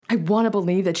I want to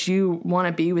believe that you want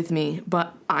to be with me,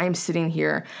 but I'm sitting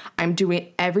here. I'm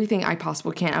doing everything I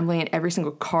possibly can. I'm laying every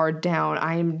single card down.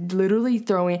 I'm literally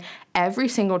throwing every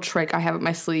single trick I have up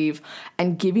my sleeve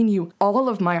and giving you all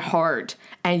of my heart.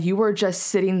 And you are just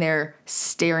sitting there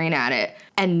staring at it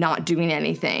and not doing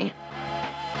anything.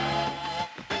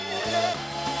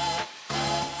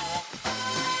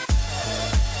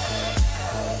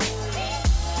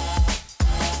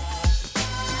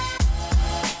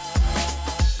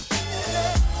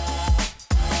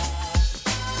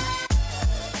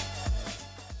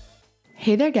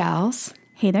 Hey there, gals.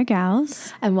 Hey there,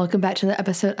 gals. And welcome back to the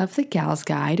episode of The Gals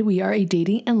Guide. We are a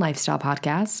dating and lifestyle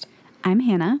podcast. I'm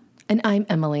Hannah. And I'm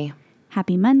Emily.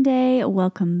 Happy Monday.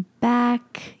 Welcome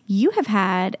back. You have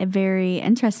had a very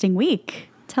interesting week.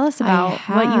 Tell us about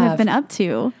what you have been up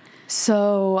to.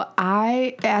 So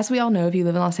as we all know, if you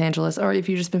live in Los Angeles or if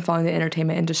you've just been following the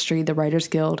entertainment industry, the Writers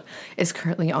Guild is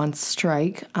currently on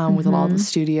strike with a lot of the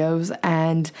studios.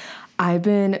 And I've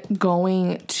been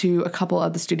going to a couple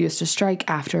of the studios to strike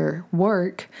after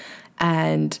work,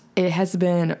 and it has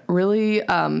been really,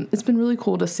 it's been really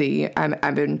cool to see. I'm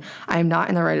not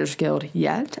in the Writers Guild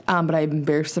yet, but I've been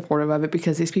very supportive of it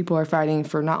because these people are fighting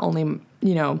for not only,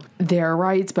 their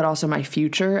rights, but also my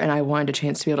future. And I wanted a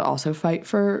chance to be able to also fight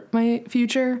for my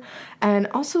future. And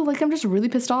also, I'm just really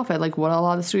pissed off at, what a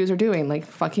lot of the studios are doing.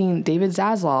 Fucking David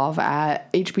Zaslav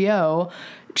at HBO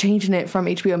changing it from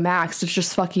HBO Max to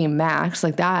just fucking Max,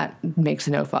 that makes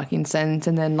no fucking sense.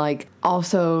 And then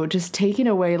also just taking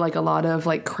away a lot of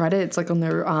credits on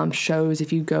their shows.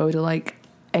 If you go to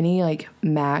any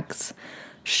Max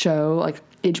show,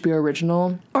 HBO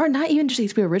original, or not even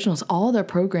just HBO originals, all their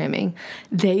programming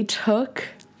they took.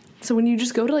 So when you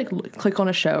just go to click on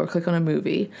a show or click on a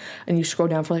movie and you scroll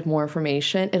down for more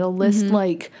information, it'll list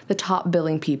the top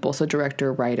billing people, so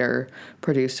director, writer,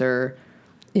 producer,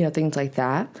 things like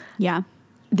that. Yeah.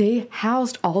 They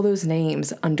housed all those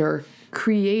names under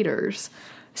creators.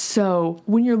 So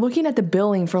when you're looking at the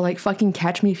billing for fucking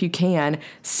Catch Me If You Can,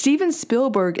 Steven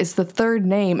Spielberg is the third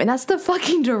name, and that's the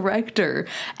fucking director.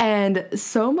 And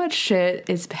so much shit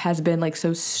has been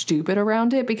so stupid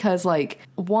around it because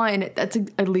one, that's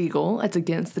illegal. It's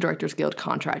against the Directors Guild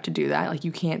contract to do that.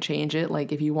 You can't change it.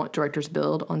 If you want director's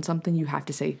billed on something, you have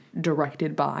to say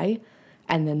directed by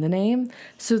and then the name.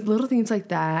 So little things like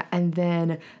that. And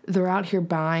then they're out here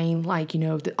buying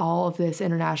all of this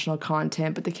international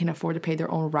content, but they can't afford to pay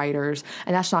their own writers.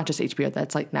 And that's not just HBO,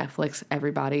 that's Netflix,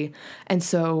 everybody. And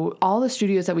so all the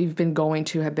studios that we've been going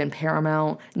to have been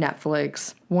Paramount,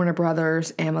 Netflix, Warner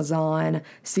Brothers, Amazon,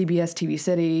 CBS TV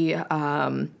City,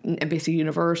 NBC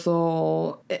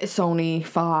Universal, Sony,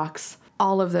 Fox,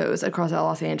 all of those across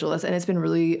Los Angeles. And it's been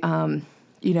really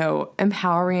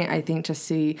empowering, I think, to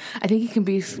see. I think it can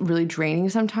be really draining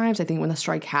sometimes. I think when the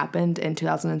strike happened in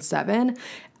 2007,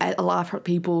 a lot of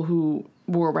people who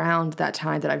were around that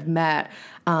time that I've met,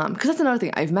 because that's another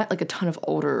thing. I've met a ton of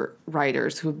older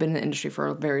writers who have been in the industry for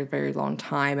a very, very long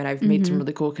time, and I've made some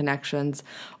really cool connections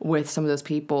with some of those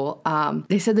people.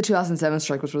 They said the 2007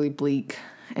 strike was really bleak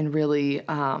and really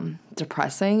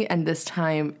depressing, and this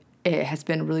time it has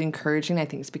been really encouraging. I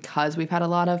think it's because we've had a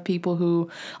lot of people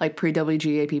who,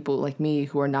 pre-WGA people like me,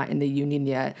 who are not in the union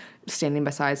yet, standing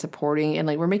beside, supporting, and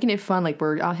we're making it fun.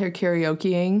 We're out here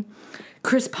karaokeing.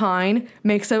 Chris Pine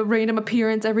makes a random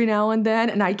appearance every now and then,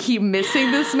 and I keep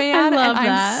missing this man. I love and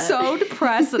that. I'm so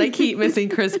depressed that I keep missing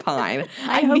Chris Pine.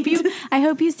 I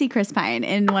hope you see Chris Pine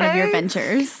in one of your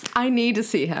ventures. I need to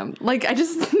see him. I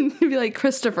just need to be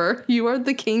Christopher, you are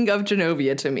the king of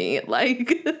Genovia to me.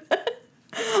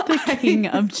 The king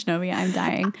of Genovia, I'm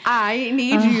dying. I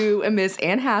need you and Miss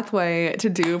Anne Hathaway to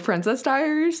do Princess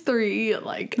Diaries 3.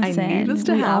 Listen, I need this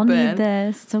to we happen. All need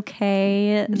this. It's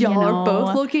okay. Y'all are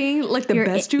both looking like the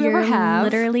best you ever have.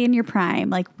 Literally in your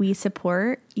prime. We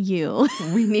support you.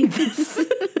 We need this.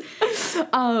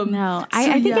 No,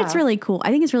 I think it's really cool.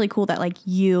 I think it's really cool that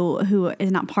you, who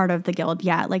is not part of the guild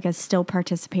yet, is still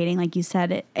participating. Like you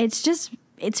said,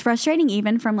 it's frustrating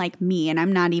even from me, and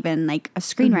I'm not even a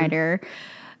screenwriter,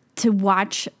 to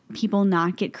watch people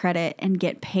not get credit and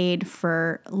get paid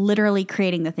for literally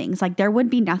creating the things. There would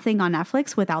be nothing on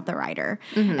Netflix without the writer.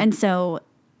 And so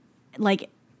I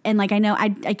know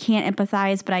I can't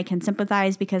empathize, but I can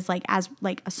sympathize because as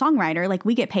a songwriter,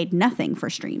 we get paid nothing for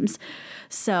streams.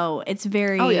 So it's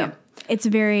very, it's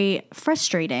very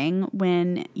frustrating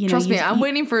when, Trust me, I'm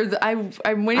waiting for the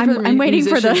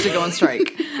musicians to go on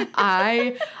strike.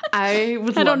 I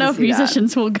would. I don't know if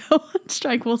musicians that. will go on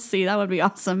strike. We'll see. That would be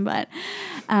awesome. But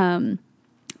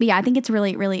yeah, I think it's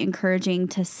really, really encouraging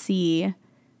to see.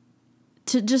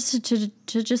 To just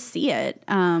see it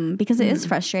because it is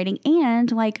frustrating,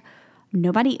 and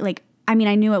nobody, like, I mean,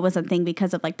 I knew it was a thing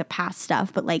because of like the past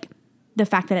stuff, but like the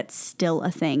fact that it's still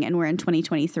a thing and we're in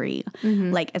 2023,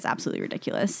 like, is absolutely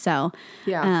ridiculous. So,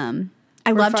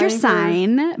 I loved your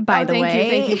sign, by the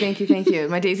way. Thank you.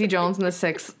 My Daisy Jones and the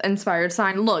Six inspired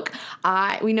sign. Look,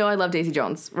 we know I love Daisy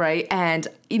Jones, right? And,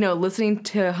 you know, listening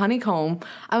to Honeycomb,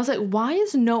 I was like, why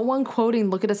is no one quoting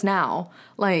Look at Us Now?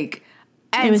 Like,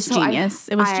 and it was genius.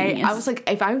 It was genius. I was like,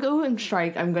 if I'm going to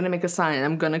strike, I'm going to make a sign and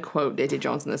I'm going to quote Daisy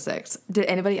Jones and the Six. Did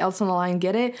anybody else on the line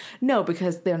get it? No,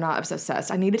 because they're not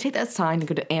obsessed. I need to take that sign and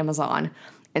go to Amazon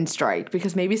and strike,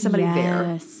 because maybe somebody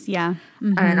there. Yeah.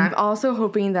 Mm-hmm. And I'm also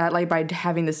hoping that, like, by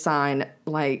having the sign,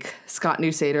 like Scott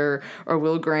Newsader or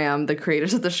Will Graham, the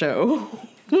creators of the show,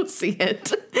 will see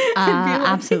it.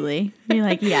 Absolutely. Be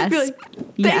like, yes. Be like,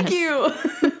 thank you.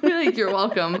 Be like, you're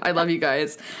welcome. I love you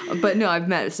guys. But no, I've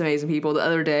met some amazing people. The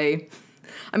other day,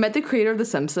 I met the creator of The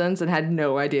Simpsons and had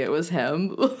no idea it was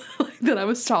him that I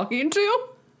was talking to.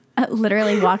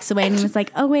 Literally walks away and was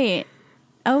like, oh, wait.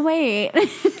 I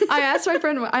asked my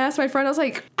friend, I was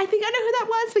like, I think I know who that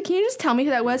was, but can you just tell me who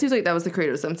that was? He was like, that was the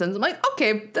creator of Simpsons. I'm like,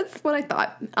 okay, that's what I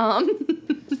thought.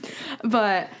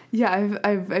 But yeah,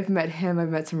 I've met him. I've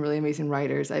met some really amazing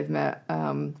writers. I've met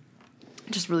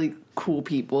just really cool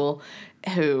people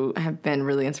who have been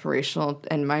really inspirational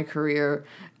in my career.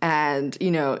 And, you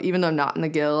know, even though I'm not in the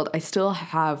Guild, I still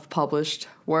have published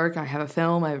work. I have a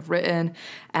film I've written,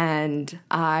 and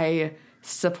I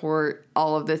support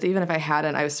all of this. Even if I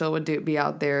hadn't, I still would be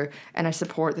out there, and I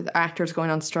support the actors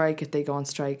going on strike if they go on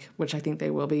strike, which I think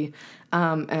they will be,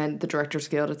 and the Directors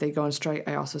Guild, if they go on strike,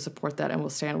 I also support that and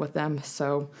will stand with them.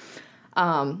 So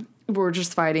we're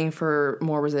just fighting for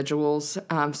more residuals,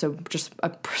 so just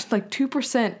like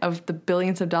 2% of the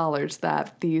billions of dollars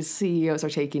that these CEOs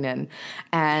are taking in.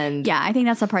 And yeah, I think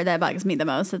that's the part that bugs me the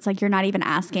most. It's like, you're not even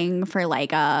asking for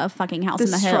like a fucking house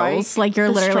in the hills. Like, you're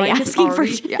literally asking for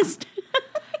just...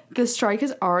 The strike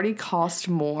has already cost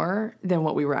more than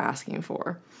what we were asking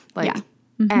for. Like,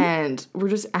 and we're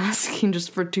just asking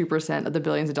just for 2% of the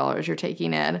billions of dollars you're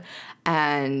taking in.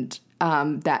 And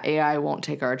that AI won't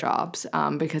take our jobs,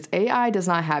 because AI does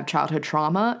not have childhood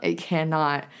trauma. It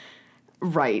cannot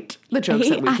write the jokes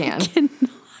that we can.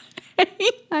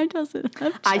 AI doesn't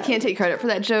have I can't take credit for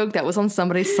that joke. That was on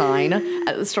somebody's sign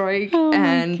at the strike.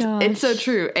 And it's so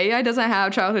true. AI doesn't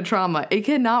have childhood trauma. It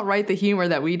cannot write the humor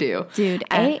that we do. Dude,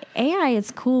 AI is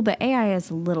cool, but AI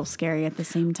is a little scary at the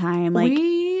same time. Like,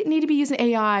 we need to be using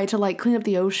AI to, like, clean up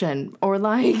the ocean or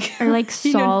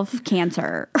solve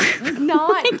cancer.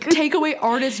 Not take away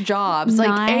artist jobs.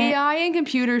 Like, AI and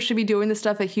computers should be doing the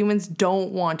stuff that humans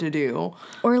don't want to do.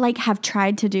 Or, like, have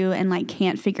tried to do and, like,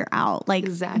 can't figure out. Like,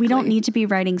 we don't need to be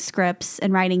writing scripts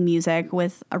and writing music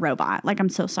with a robot. Like, I'm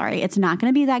so sorry. It's not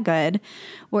going to be that good.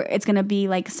 It's going to be,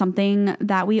 like, something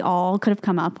that we all could have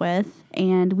come up with.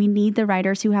 And we need the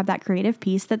writers who have that creative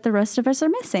piece that the rest of us are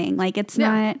missing. Like, it's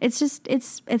not, it's just,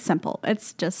 it's simple.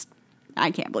 It's just,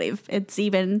 I can't believe it's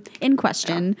even in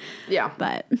question. Yeah.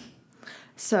 But.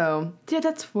 So, yeah,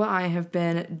 that's what I have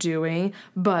been doing.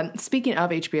 But speaking of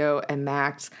HBO and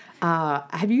Max,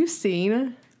 have you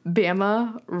seen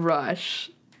Bama Rush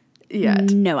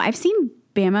yet? No, I've seen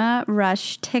Bama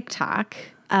Rush TikTok.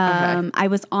 I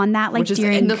was on that, like, which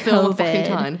during is in the COVID. film a fucking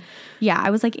ton. Yeah,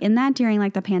 I was like in that during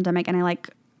like the pandemic, and I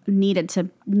like needed to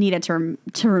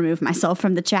remove myself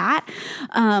from the chat.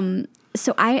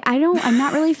 So I'm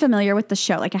not really familiar with the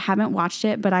show. Like, I haven't watched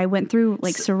it, but I went through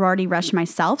like Sorority Rush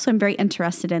myself, so I'm very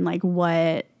interested in like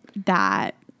what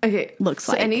that looks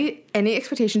like. Any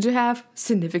expectations you have,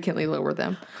 significantly lower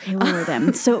them. Okay, lower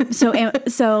them. So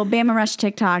Bama Rush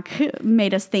TikTok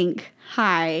made us think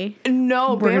high.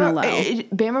 No,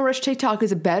 Bama Rush TikTok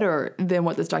is better than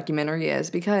what this documentary is,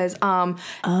 because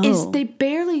they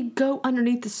barely go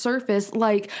underneath the surface.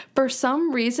 Like, for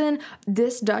some reason,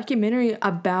 this documentary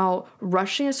about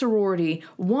rushing a sorority,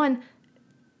 one,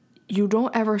 you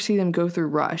don't ever see them go through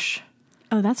rush.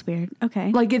 Oh, that's weird.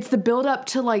 Okay. Like, it's the build up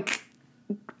to like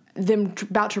them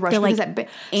about to rush. Like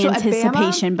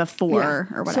anticipation before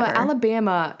or whatever. So at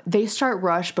Alabama, they start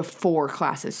rush before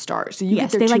classes start. So you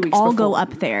get there they 2 like weeks all before. go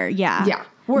up there. Yeah. Yeah.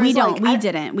 Whereas we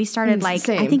didn't. We started like,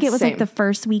 I think it was like the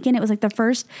first weekend. It was like I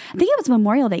think it was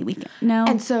Memorial Day weekend. No.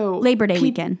 And so Labor Day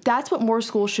weekend. That's what more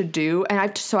schools should do. And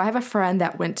I have a friend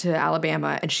that went to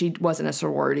Alabama, and she wasn't a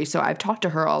sorority. So I've talked to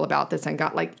her all about this and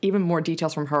got like even more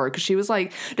details from her, because she was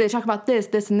like, do they talk about this,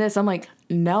 this, and this? I'm like,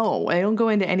 no, I don't go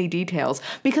into any details,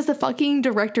 because the fucking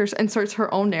director inserts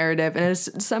her own narrative and is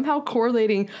somehow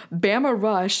correlating Bama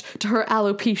Rush to her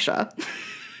alopecia.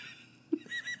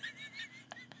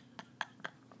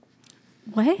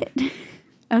 What?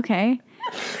 Okay.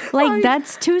 Like,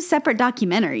 that's two separate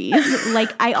documentaries.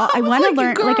 Like, I want to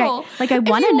learn. Like, I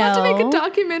want to know. If you want to make a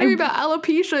documentary about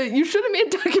alopecia, you should have made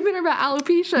a documentary about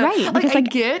alopecia. Right. Like,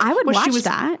 because, I would watch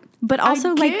that. But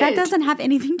also, like, that doesn't have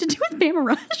anything to do with Bama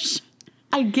Rush.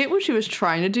 I get what she was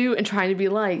trying to do and trying to be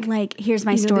like, here's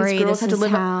my story. This is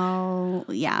how,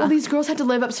 Well, these girls had to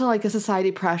live up to, like, a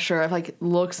society pressure of, like,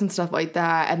 looks and stuff like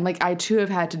that. And, like, I, too, have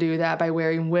had to do that by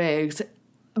wearing wigs.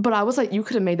 But I was like, you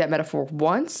could have made that metaphor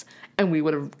once, and we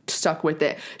would have stuck with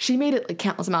it. She made it, like,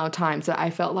 countless amount of times that I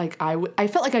felt like I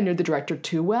felt like I knew the director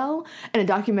too well. And in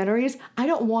documentaries, I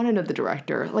don't want to know the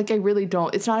director. Like, I really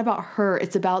don't. It's not about her.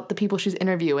 It's about the people she's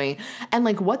interviewing. And,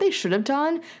 like, what they should have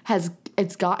done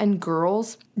it's gotten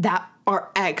girls that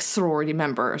are ex-sorority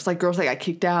members, like girls that got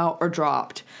kicked out or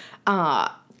dropped.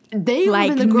 They would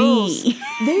have been the girls.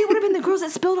 They would have been the girls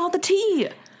that spilled all the tea.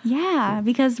 Yeah,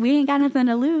 because we ain't got nothing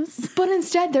to lose. But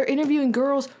instead, they're interviewing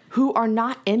girls who are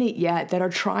not in it yet, that are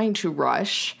trying to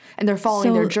rush, and they're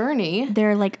following their journey.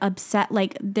 They're, like, upset.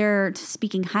 Like, they're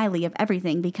speaking highly of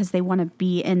everything because they want to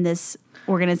be in this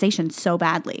organization so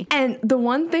badly. And the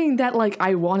one thing that, like,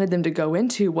 I wanted them to go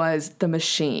into was the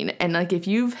machine. And, like, if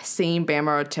you've seen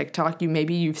Bama on TikTok,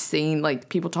 maybe you've seen, like,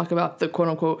 people talk about the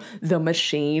quote-unquote the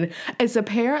machine. It's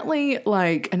apparently,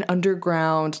 like, an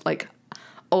underground, like,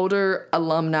 older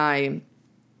alumni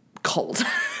cult.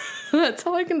 That's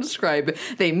how I can describe it.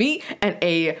 They meet in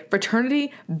a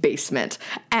fraternity basement.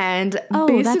 And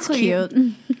that's cute.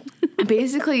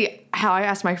 Basically, how I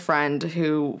asked my friend,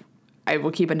 who I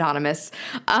will keep anonymous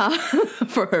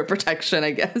for her protection,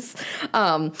 I guess,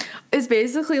 is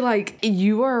basically like,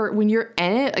 when you're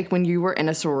in it, like when you were in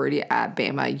a sorority at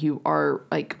Bama, you are,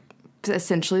 like,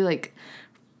 essentially, like,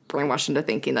 brainwashed into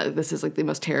thinking that this is, like, the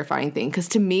most terrifying thing. Because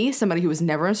to me, somebody who was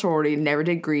never in a sorority, never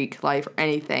did Greek life or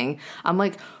anything, I'm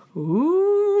like,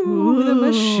 ooh. The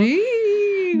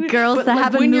machine. Girls that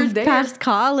haven't moved past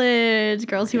college.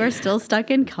 Girls who are still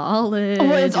stuck in college.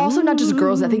 Well, it's also not just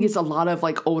girls. I think it's a lot of,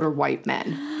 like, older white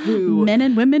men men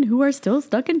and women who are still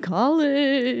stuck in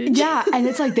college. Yeah, and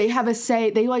it's like they have a say.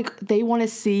 They want to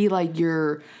see, like,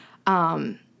 your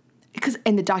because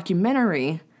in the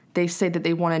documentary, they say that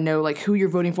they want to know, like, who you're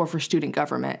voting for student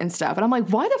government and stuff. And I'm like,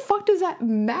 why the fuck does that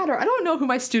matter? I don't know who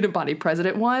my student body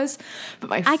president was, but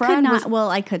my friend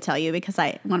I could tell you because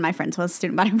one of my friends was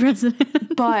student body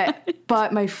president.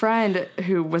 but my friend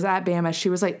who was at Bama, she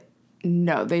was like,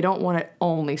 no, they don't want to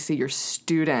only see your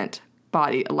student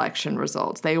body election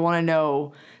results. They want to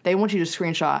know, they want you to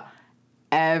screenshot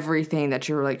everything that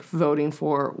you're, like, voting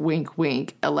for, wink,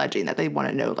 wink, alleging that they want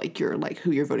to know, like, you're, like,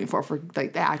 who you're voting for,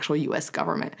 like, the actual U.S.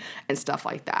 government and stuff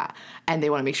like that. And they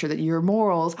want to make sure that your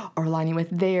morals are aligning with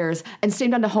theirs. And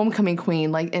same down to Homecoming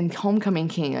Queen, like, and Homecoming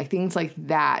King, like, things like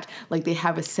that. Like, they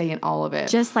have a say in all of it.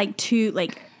 Just, like,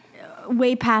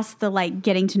 way past the, like,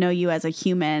 getting to know you as a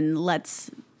human,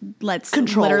 let's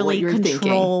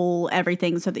control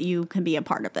everything so that you can be a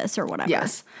part of this or whatever.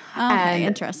 Yes. Okay, and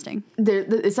interesting.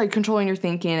 It's like controlling your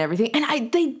thinking and everything.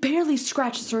 And they barely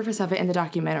scratch the surface of it in the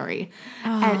documentary.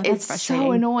 And it's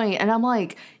so annoying. And I'm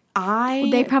like,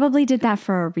 they probably did that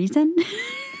for a reason.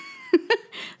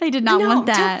 They did not want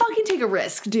that. To fucking take a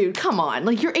risk, dude. Come on.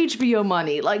 Like, your HBO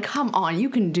money. Like, come on. You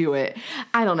can do it.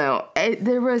 I don't know.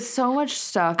 There was so much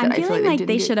stuff that I feel like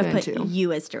they should have put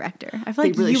you as director. I feel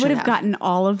like really you would have gotten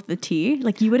all of the tea.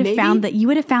 Like, you would have found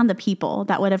the people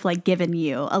that would have, like, given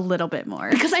you a little bit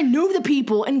more. Because I knew the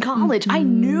people in college. Mm-hmm. I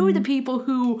knew the people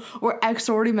who were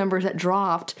ex-sorority members that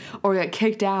dropped or got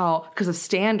kicked out because of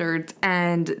standards.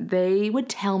 And they would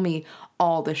tell me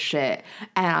all the shit.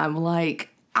 And I'm like,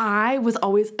 I was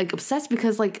always, like, obsessed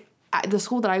because, like, the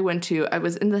school that I went to, I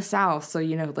was in the South, so,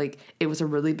 you know, like, it was a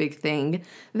really big thing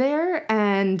there,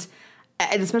 and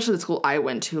especially the school I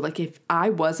went to, like, if I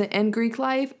wasn't in Greek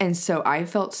life, and so I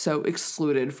felt so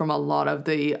excluded from a lot of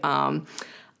the,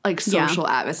 like, social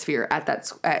atmosphere at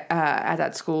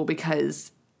that school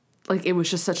because, like, it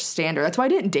was just such a standard. That's why I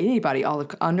didn't date anybody all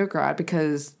of undergrad,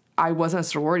 because I wasn't a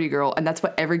sorority girl, and that's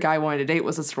what every guy wanted to date,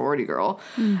 was a sorority girl.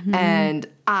 Mm-hmm. And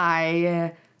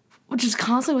I just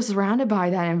constantly was surrounded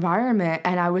by that environment,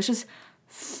 and I was just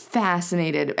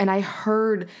fascinated. And I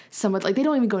heard someone, like, they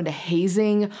don't even go into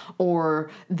hazing or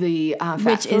the fat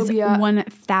which phobia. Is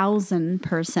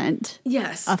 1,000%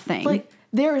 yes a thing. Like,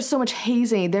 there is so much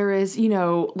hazing. There is, you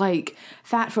know, like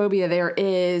fat phobia. There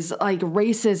is like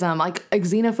racism, like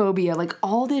xenophobia, like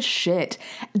all this shit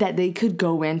that they could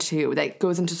go into that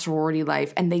goes into sorority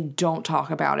life, and they don't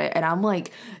talk about it. And I'm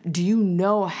like, do you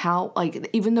know how, like,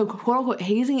 even though quote unquote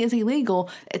hazing is illegal,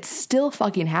 it still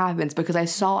fucking happens, because I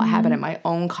saw it happen at my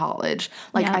own college.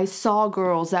 Like, I saw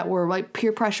girls that were like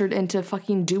peer pressured into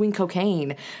fucking doing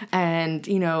cocaine and,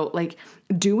 you know, like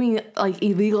doing like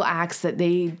illegal acts that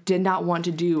they did not want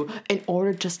to do in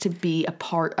order just to be a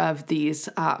part of these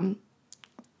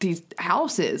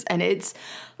houses. And it's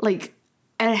like,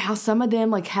 and how some of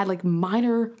them like had like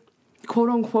minor quote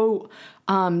unquote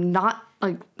not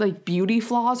like beauty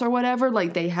flaws or whatever.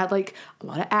 Like they had like a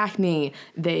lot of acne,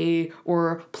 they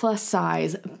were plus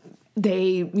size,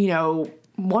 they, you know,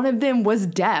 one of them was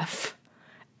deaf,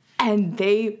 and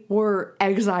they were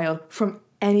exiled from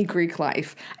any Greek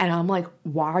life. And I'm like,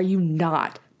 why are you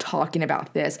not talking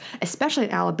about this? Especially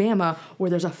in Alabama,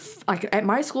 where there's like at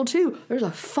my school too, there's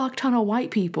a fuck ton of white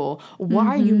people. Why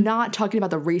are you not talking about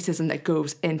the racism that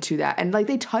goes into that? And like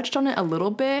they touched on it a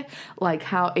little bit, like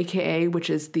how AKA,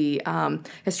 which is the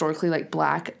historically like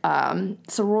black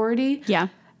sorority. Yeah.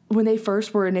 When they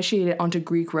first were initiated onto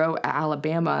Greek Row at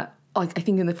Alabama, like I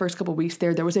think in the first couple of weeks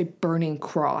there was a burning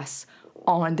cross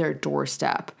on their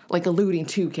doorstep, like alluding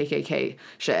to KKK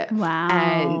shit. Wow.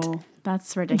 And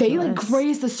that's ridiculous. they like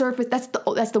grazed the surface. That's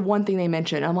the one thing they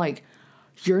mentioned. I'm like,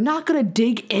 you're not gonna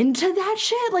dig into that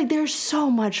shit? Like, there's so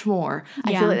much more.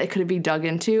 I feel like that could be dug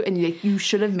into, and you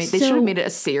should have made. They should have made it a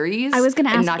series. I was gonna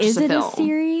ask, not is just it a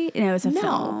series? No, it's a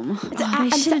film. It's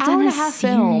It's an hour and a half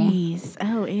film.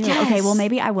 Oh, ew. Yes. Okay, well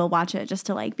maybe I will watch it just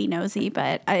to like be nosy.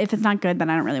 But if it's not good, then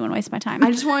I don't really want to waste my time.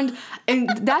 I just wanted, and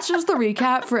that's just the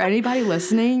recap for anybody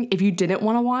listening. If you didn't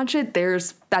want to watch it,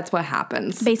 that's what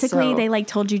happens. Basically, they like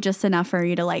told you just enough for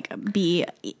you to like be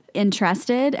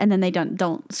interested, and then they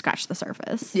don't scratch the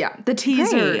surface. Yeah, the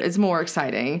teaser is more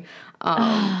exciting.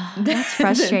 That's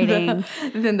frustrating.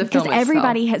 than the film because itself.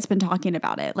 everybody has been talking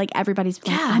about it. Like everybody's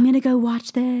like, I'm gonna go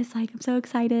watch this. Like I'm so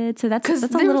excited. So that's a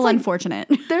little like, unfortunate.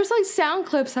 There's like sound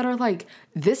clips that are like,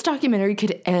 this documentary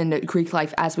could end Greek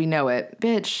life as we know it,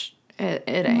 bitch. It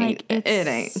ain't. Like it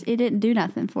ain't. It didn't do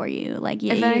nothing for you. Like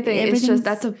if anything, it's just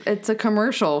it's a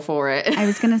commercial for it. I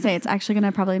was gonna say it's actually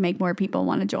gonna probably make more people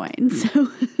want to join. So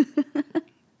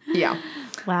yeah.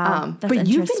 Wow. But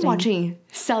you've been watching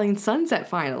Selling Sunset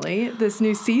finally, this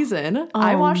new season.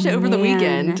 I watched it over the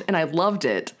weekend and I loved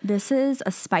it. This is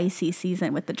a spicy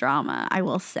season with the drama, I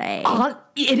will say.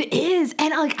 It is.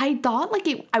 And like I thought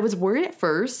like I was worried at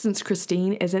first, since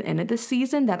Christine isn't in it this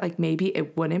season, that like maybe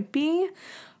it wouldn't be.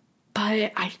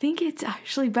 But I think it's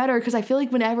actually better, because I feel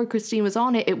like whenever Christine was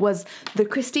on it, it was the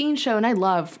Christine show, and I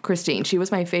love Christine. She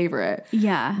was my favorite.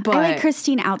 Yeah. But I like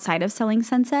Christine outside of Selling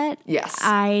Sunset. Yes.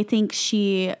 I think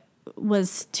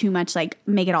was too much like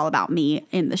make it all about me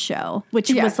in the show, which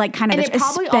was like kind of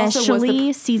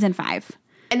especially season 5.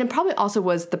 And it probably also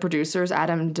was the producers,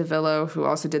 Adam DeVillo, who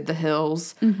also did The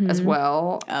Hills as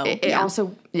well. Oh, it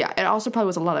also probably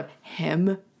was a lot of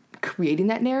him creating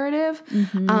that narrative.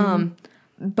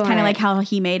 But kind of like how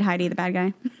he made Heidi the bad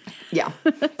guy. Yeah,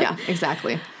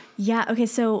 exactly. Yeah. Okay.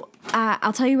 So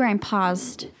I'll tell you where I'm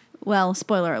paused. Well,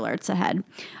 spoiler alerts ahead.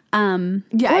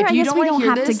 If you don't want to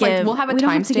hear this, like, we'll have a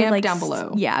timestamp down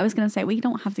below. Yeah, I was going to say we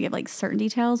don't have to give like certain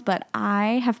details, but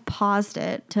I have paused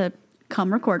it to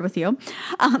come record with you.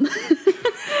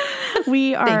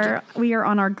 We are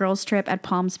on our girls' trip at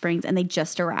Palm Springs, and they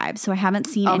just arrived, so I haven't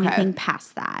seen anything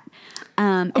past that.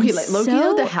 Like Loki,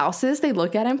 though, the houses they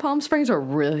look at in Palm Springs are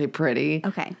really pretty.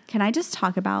 Okay, can I just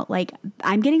talk about, like,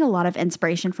 I'm getting a lot of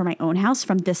inspiration for my own house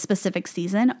from this specific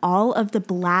season. All of the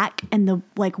black and the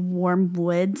like warm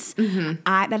woods,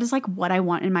 that is like what I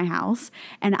want in my house,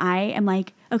 and I am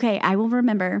like, okay, I will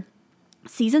remember.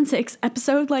 Season 6,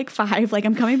 episode like 5. Like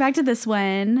I'm coming back to this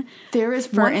one. There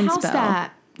is one house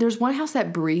that. There's one house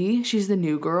that Brie, she's the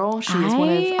new girl. She's one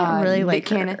of really Nick like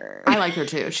Cannon. her. I like her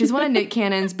too. She's one of Nick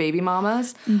Cannon's baby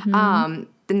mamas. And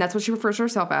that's what she refers to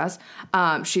herself as.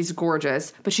 She's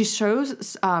gorgeous. But she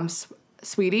shows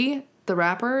Sweetie, the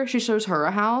rapper, she shows her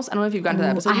a house. I don't know if you've gotten to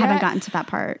that episode yet. I haven't gotten to that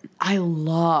part. I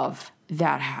love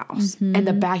that house. And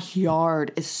the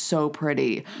backyard is so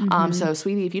pretty. So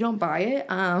Sweetie, if you don't buy it,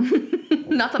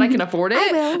 not that I can afford it,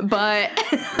 I will.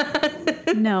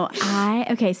 but no,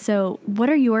 okay, so what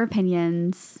are your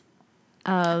opinions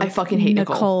of I fucking hate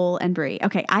Nicole and Brie?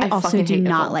 Okay, I also do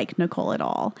not like Nicole at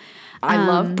all. I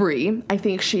love Brie. I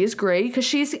think she is great because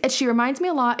she reminds me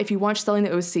a lot, if you watch Selling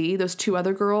the OC, those two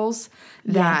other girls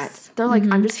that they're like,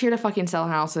 I'm just here to fucking sell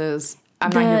houses. I'm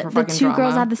not here for fucking drama. The two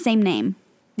girls have the same name.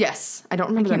 Yes. I don't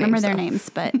remember their names. I can't remember their names,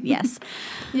 but yes.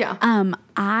 Yeah.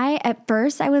 At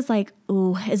first I was like,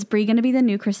 "Ooh, is Brie going to be the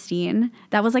new Christine?"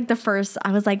 That was like the first.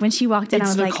 I was like, when she walked in, I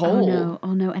was Nicole. like,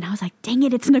 "Oh no!" And I was like, "Dang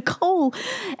it, it's Nicole!"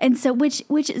 And so, which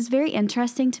is very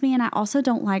interesting to me. And I also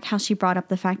don't like how she brought up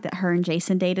the fact that her and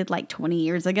Jason dated like 20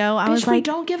 years ago. I was like,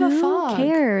 don't give a fuck. Who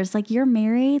cares? Like, you're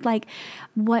married. Like,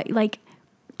 what? Like.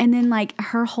 And then, like,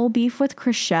 her whole beef with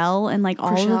Chrishell and, like,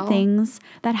 all the things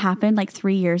that happened, like,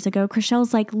 3 years ago.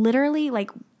 Chrishell's, like, literally,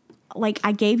 like,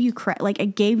 I gave you credit. Like, I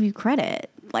gave you credit.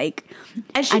 Like,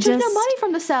 and she took no money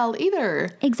from the cell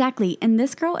either. Exactly. And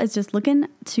this girl is just looking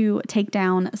to take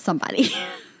down somebody.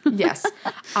 Yes.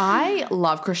 I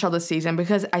love Chrishell this season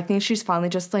because I think she's finally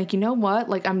just like, you know what?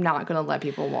 Like, I'm not going to let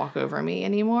people walk over me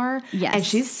anymore. Yes. And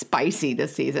she's spicy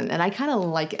this season, and I kind of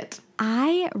like it.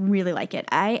 I really like it.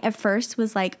 I at first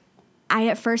thought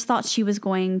they were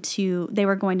going to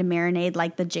marinate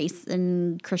like the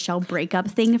Jason Chrishell breakup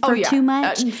thing for too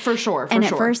much. For sure. And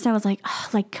at first I was like, oh,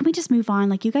 like, can we just move on?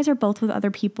 Like, you guys are both with other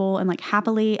people and like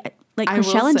happily, like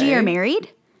Chrishell and G are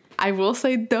married. I will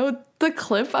say though, the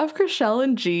clip of Chrishell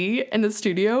and G in the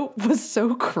studio was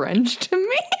so cringe to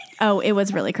me. Oh, it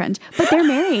was really cringe. But they're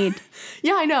married.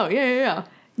 Yeah, I know. Yeah.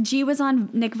 G was on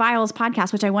Nick Viall's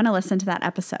podcast, which I want to listen to that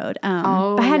episode.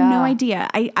 But I had no idea.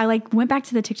 I like went back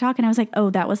to the TikTok and I was like, oh,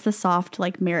 that was the soft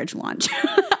like marriage launch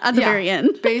at the very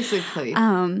end. Basically.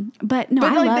 But no,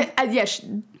 I love...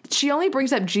 she only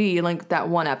brings up G in like that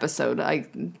one episode.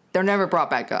 Like, they're never brought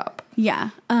back up.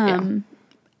 Yeah.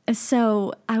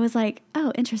 So I was like,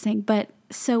 oh, interesting. But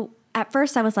so at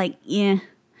first I was like, yeah.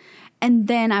 And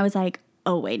then I was like,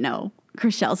 oh, wait, no.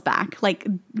 Chrishell's back. Like,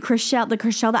 the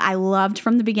Chrishell that I loved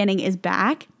from the beginning is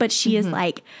back, but she is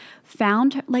like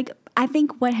found, like, I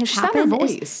think what has happened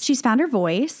is she's found her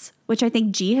voice, which I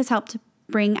think G has helped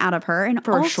bring out of her. And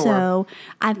also,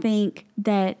 I think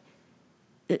that,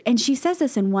 and she says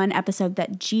this in one episode,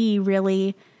 that G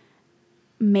really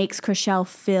makes Chrishell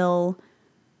feel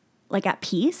like at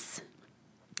peace.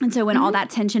 And so when all that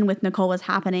tension with Nicole was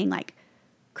happening, like,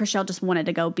 Chrishell just wanted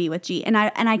to go be with G. And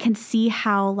I can see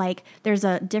how, like, there's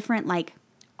a different, like,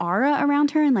 aura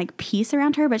around her and, like, peace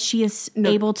around her, but she is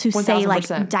able to 1,000%. Say,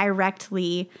 like,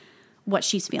 directly what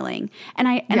she's feeling. And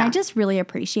I just really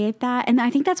appreciate that. And I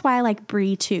think that's why I like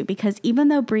Brie, too, because even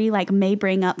though Brie, like, may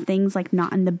bring up things, like,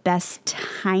 not in the best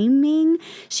timing,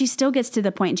 she still gets to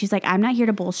the point and she's like, I'm not here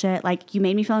to bullshit. Like, you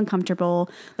made me feel uncomfortable.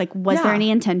 Like, was there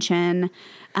any intention?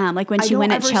 Like, when she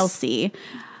went at Chelsea.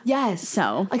 Yes.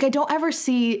 So, like, I don't ever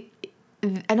see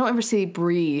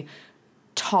Brie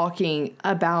talking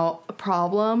about a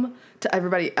problem to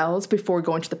everybody else before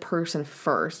going to the person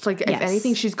first. Like, if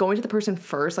anything, she's going to the person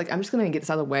first. Like, I'm just going to get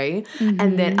this out of the way.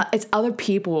 And then it's other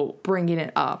people bringing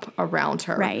it up around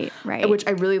her. Right. Which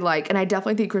I really like. And I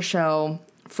definitely think Chrishell,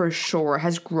 for sure,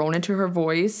 has grown into her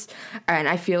voice. And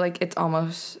I feel like it's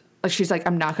almost... like, she's like,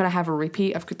 I'm not going to have a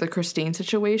repeat of the Christine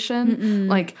situation.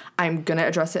 Like, I'm going to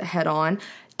address it head on.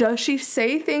 Does she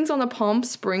say things on the Palm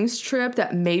Springs trip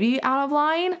that may be out of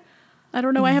line? I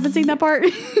don't know. I haven't seen that part.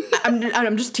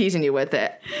 I'm just teasing you with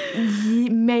it.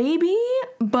 Maybe,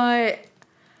 but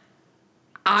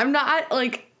I'm not,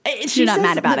 like... You're not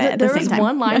mad about it at the same time.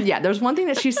 One line, there's one thing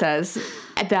that she says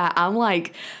that I'm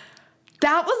like...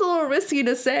 that was a little risky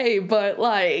to say, but,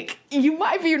 like, you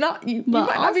might not be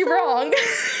wrong.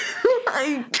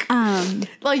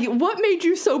 like, what made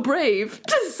you so brave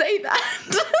to say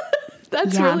that?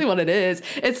 That's really what it is.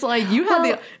 It's like, you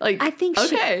have I think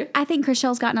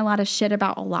Chrishell's gotten a lot of shit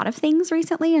about a lot of things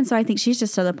recently, and so I think she's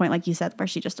just to the point, like you said, where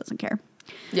she just doesn't care.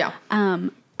 Yeah.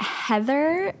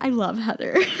 Heather, I love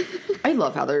Heather. I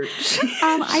love Heather.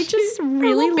 I just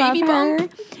really love her.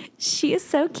 Bump. She is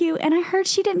so cute. And I heard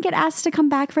she didn't get asked to come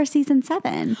back for season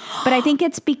 7. But I think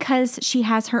it's because she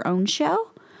has her own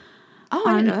show. Oh,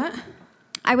 I didn't know that.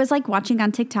 I was like watching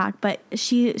on TikTok, but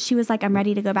she was like, I'm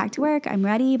ready to go back to work. I'm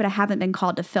ready, but I haven't been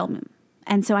called to film.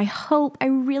 And so I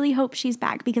really hope she's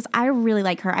back because I really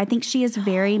like her. I think she is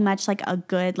very much like a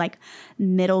good like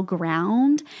middle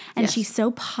ground, and she's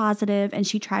so positive and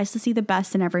she tries to see the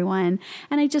best in everyone.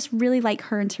 And I just really like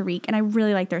her and Tariq, and I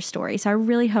really like their story. So I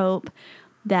really hope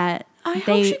that I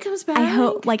hope she comes back.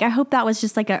 I hope that was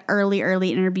just like an early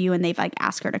interview and they've like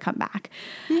asked her to come back.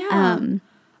 Yeah.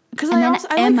 Because I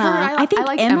Emma, like her. I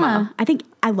like Emma. I think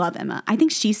I love Emma. I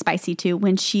think she's spicy too.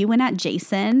 When she went at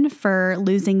Jason for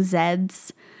losing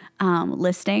Zed's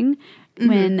listing,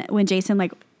 when Jason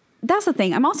like, that's the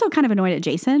thing. I'm also kind of annoyed at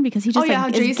Jason because he just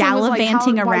is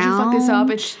gallivanting around. Why'd you fuck this up?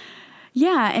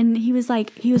 And he was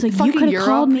like, you could have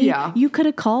called me. Yeah. You could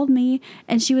have called me.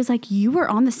 And she was like, you were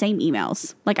on the same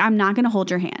emails. Like, I'm not going to hold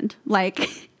your hand.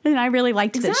 Like, and I really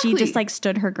liked that she just like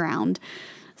stood her ground.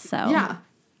 So Yeah.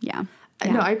 Yeah.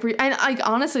 No, and like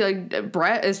honestly, like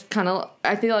Brett is kind of.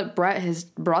 I feel like Brett, his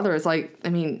brother, is like. I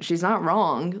mean, she's not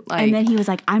wrong. Like, and then he was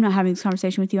like, "I'm not having this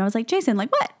conversation with you." I was like, "Jason,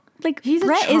 like what? Like he's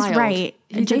Brett is right.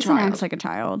 He's Jason acts like a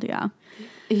child. Yeah.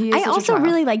 He is I also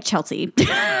really like Chelsea.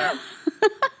 Chelsea,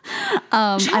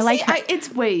 I like her.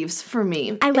 It's waves for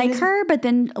me. I like her, but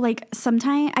then like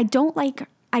sometimes I don't like.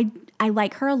 I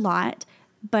like her a lot,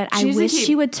 but I wish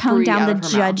she would tone down the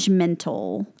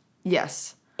judgmental.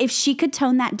 Yes. If she could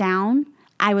tone that down,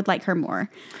 I would like her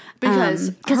more. Because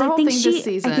I think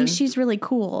she's really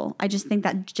cool. I just think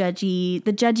that the judgy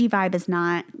vibe is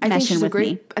not meshing with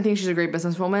me. I think she's a great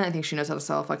businesswoman. I think she knows how to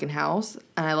sell a fucking house,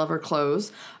 and I love her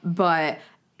clothes. But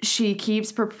she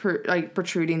keeps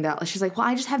protruding that. She's like, well,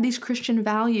 I just have these Christian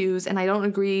values, and I don't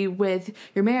agree with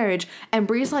your marriage. And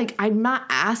Bree's like, I'm not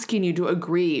asking you to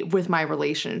agree with my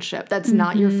relationship. That's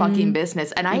not your fucking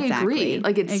business. And I agree.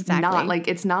 Like, it's not. Like,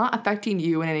 it's not affecting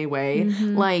you in any way.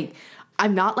 Like,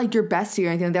 I'm not like your bestie or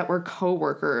anything like that. We're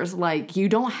coworkers. Like, you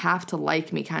don't have to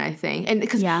like me, kind of thing. And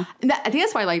because I think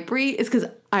that's why I like Bree is because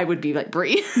I would be like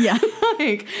Bree. Yeah.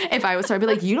 Like, if I was, so I'd be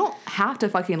like, you don't have to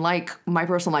fucking like my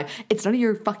personal life. It's none of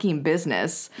your fucking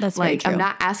business. That's like, very true. I'm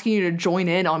not asking you to join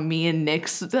in on me and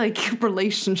Nick's like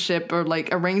relationship or like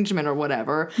arrangement or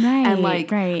whatever. Right. And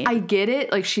like, I get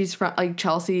it. Like, she's from like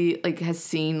Chelsea, like has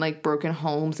seen like broken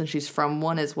homes and she's from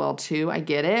one as well too. I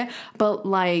get it. But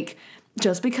like,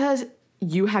 just because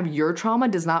you have your trauma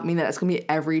does not mean that it's going to be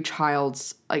every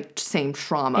child's like same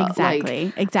trauma.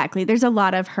 Exactly. There's a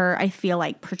lot of her, I feel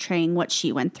like, portraying what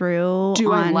she went through.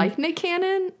 Do I like Nick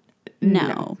Cannon?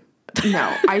 No.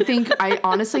 I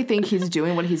honestly think he's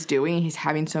doing what he's doing. He's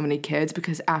having so many kids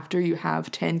because after you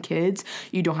have 10 kids,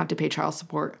 you don't have to pay child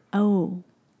support. Oh,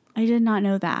 I did not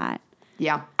know that.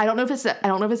 Yeah. I don't know if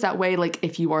it's that way, like,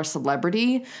 if you are a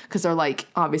celebrity, because they're like,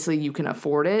 obviously you can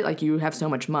afford it, like, you have so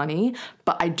much money.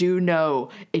 But I do know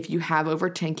if you have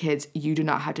over 10 kids, you do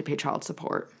not have to pay child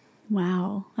support.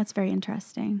 Wow. That's very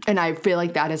interesting. And I feel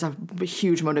like that is a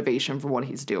huge motivation for what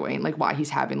he's doing, like, why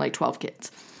he's having, like, 12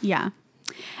 kids. Yeah.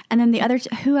 And then the other,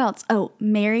 who else? Oh,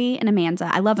 Mary and Amanda.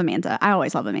 I love Amanda. I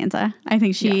always love Amanda. I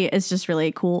think she is just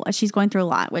really cool. She's going through a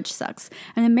lot, which sucks.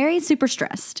 And then Mary's super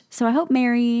stressed. So I hope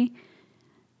Mary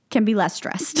can be less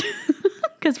stressed.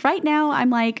 Because right now I'm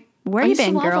like, where you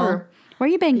been, girl? Where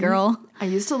you been, girl? I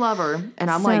used to love her. And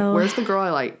I'm like, where's the girl I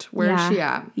liked? Where is she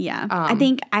at? Yeah. I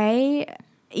think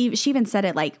she even said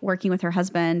it, like, working with her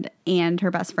husband and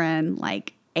her best friend,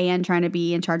 like, and trying to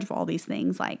be in charge of all these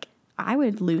things, like, I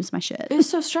would lose my shit. It's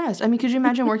so stressed. I mean, could you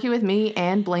imagine working with me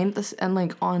and Blaine at this and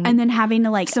like on and then having to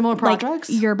like similar projects?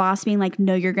 Like, your boss being like,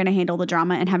 no, you're going to handle the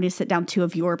drama, and having to sit down two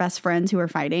of your best friends who are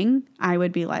fighting. I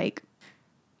would be like,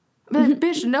 but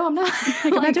bitch, no, I'm not.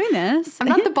 Like, I'm not doing this. I'm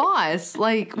not the boss.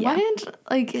 Like, what?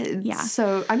 Like,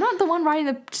 so I'm not the one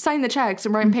signing the checks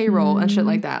and writing payroll and shit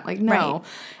like that. Like, no.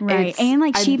 Right. And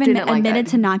like, she even admitted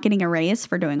to not getting a raise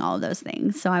for doing all of those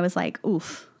things. So I was like,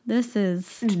 oof, this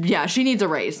is. Yeah, she needs a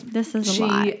raise. This is a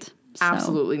lot. She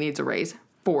absolutely needs a raise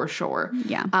for sure.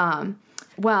 Yeah.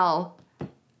 Well,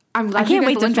 I'm glad I can't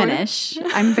wait to finish.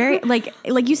 I'm very like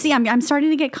you see, I'm starting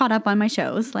to get caught up on my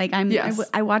shows. Like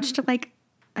I watched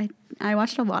I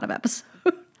watched a lot of episodes.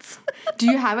 Do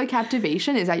you have a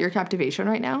captivation? Is that your captivation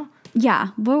right now? Yeah,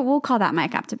 we'll call that my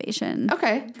captivation.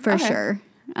 Okay, for sure.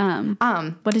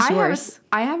 What is yours?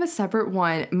 I have a separate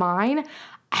one. Mine,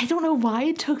 I don't know why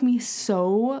it took me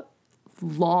so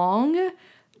long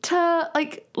to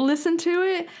like listen to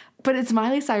it, but it's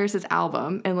Miley Cyrus's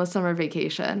album, Endless Summer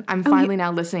Vacation. I'm finally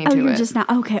now listening to it. Oh, you're just now?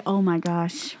 Okay. Oh my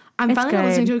gosh. I'm finally now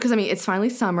listening to it because, I mean, it's finally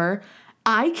summer.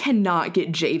 I cannot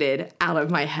get Jaded out of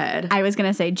my head. I was going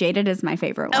to say Jaded is my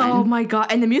favorite one. Oh my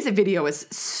God. And the music video is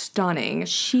stunning.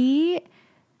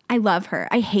 I love her.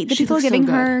 I hate that people are giving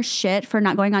her shit for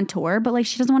not going on tour, but like,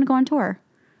 she doesn't want to go on tour.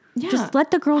 Yeah. Just let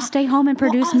the girl stay home and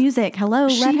produce music. Hello.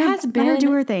 Let her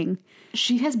do her thing.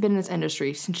 She has been in this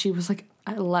industry since she was like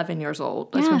 11 years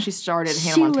old. That's when she started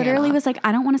Hannah Montana. She literally was like,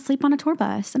 I don't want to sleep on a tour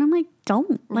bus. And I'm like,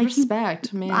 don't. Like,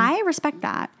 respect, man. I respect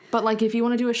that. But like, if you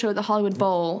want to do a show at the Hollywood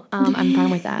Bowl, I'm fine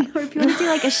with that. Or if you want to do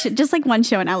like just like one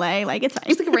show in LA, like it's fine.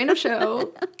 Just like a random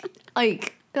show.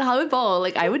 Like the Hollywood Bowl,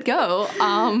 like I would go.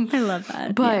 I love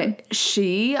that. But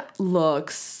she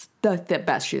looks the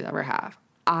best she's ever had.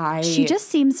 She just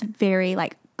seems very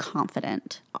like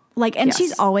confident. Like, and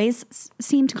she's always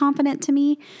seemed confident to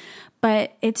me,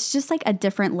 but it's just like a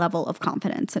different level of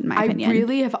confidence in my opinion. I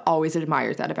really have always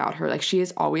admired that about her. Like, she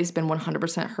has always been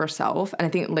 100% herself. And I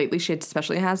think lately she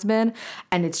especially has been.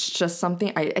 And it's just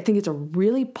something, I think it's a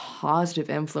really positive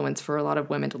influence for a lot of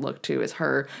women to look to is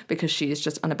her, because she is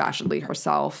just unabashedly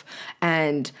herself.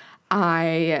 And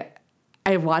I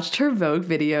I watched her Vogue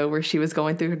video where she was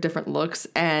going through her different looks,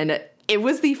 and it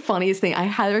was the funniest thing. I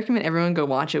highly recommend everyone go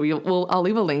watch it. I'll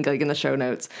leave a link like in the show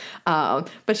notes.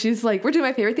 But she's like, we're doing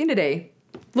my favorite thing today,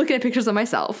 looking at pictures of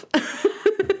myself.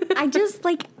 I just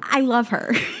like, I love her.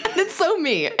 It's so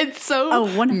me. It's so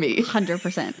me.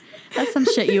 100%. That's some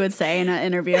shit you would say in an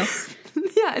interview.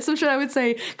 Yeah, it's some shit I would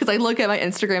say because I look at my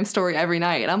Instagram story every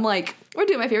night and I'm like, we're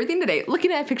doing my favorite thing today,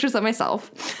 looking at pictures of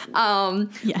myself.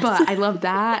 Yes. But I love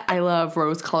that. I love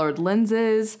rose-colored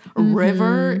lenses.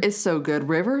 River is so good.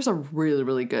 River's a really,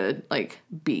 really good like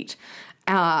beat.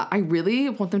 I really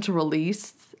want them to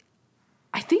release.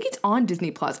 I think it's on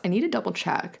Disney Plus. I need to double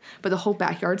check. But the whole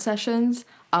backyard sessions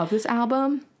of this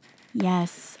album.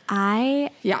 Yes.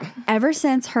 Yeah. Ever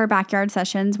since her backyard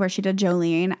sessions where she did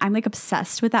Jolene, I'm like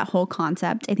obsessed with that whole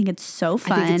concept. I think it's so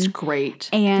fun. I think it's great.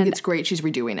 And I think it's great she's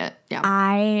redoing it. Yeah.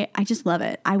 I just love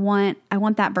it. I want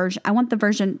that version. I want the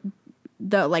version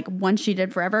the like one she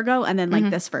did forever ago and then like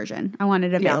this version. I want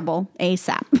it available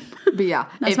ASAP. But yeah.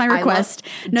 That's my request.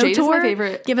 No Jade tour. Is my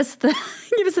favorite. Give us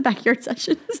the backyard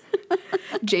sessions.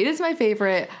 Jade is my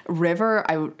favorite. River,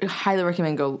 I would highly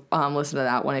recommend go listen to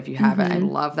that one if you haven't. I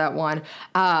love that one.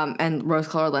 And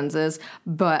rose-colored lenses.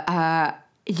 But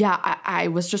yeah, I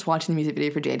was just watching the music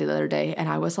video for Jade the other day, and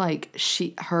I was like,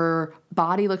 her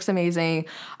body looks amazing.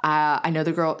 I know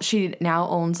the girl, she now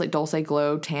owns like Dulce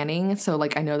Glow tanning, so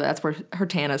like I know that's where her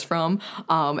tan is from,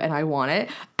 and I want it.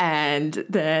 And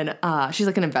then she's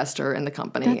like an investor in the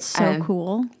company. That's so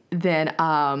cool. Then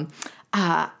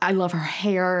I love her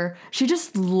hair. She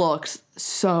just looks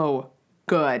so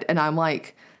good. And I'm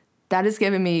like, that is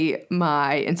giving me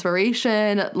my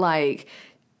inspiration, like,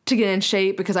 to get in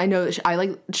shape because I know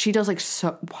that she does like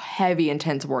so heavy,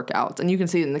 intense workouts. And you can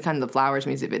see it in the kind of the Flowers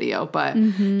music video. But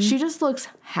she just looks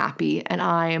happy. And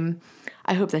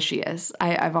I hope that she is.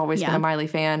 I've always been a Miley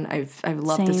fan. I've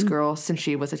loved this girl since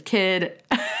she was a kid.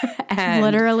 And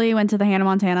literally went to the Hannah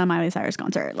Montana Miley Cyrus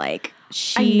concert. Like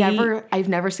I've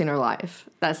never seen her live.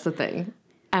 That's the thing.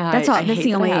 That's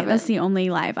the only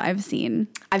live I've seen.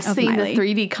 I've seen Miley. The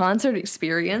 3D concert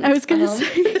experience. I was gonna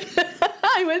say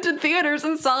I went to theaters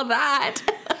and saw that.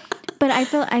 But I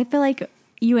feel like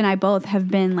you and I both have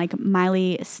been like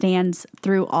Miley stans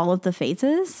through all of the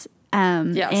phases.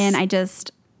 Yes. And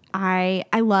I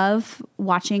love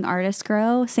watching artists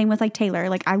grow. Same with like Taylor.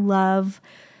 Like I love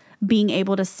being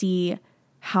able to see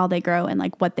how they grow and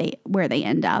like where they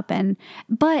end up. And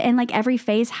like every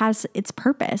phase has its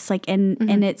purpose. Like,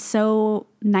 and it's so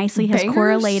nicely has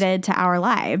correlated to our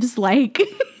lives. Like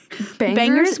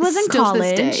Bangers was in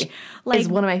college. To this day, like is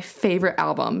one of my favorite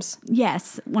albums.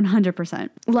 Yes. 100%.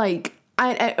 Like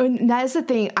and that is the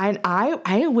thing.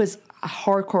 I was a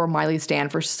hardcore Miley stan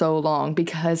for so long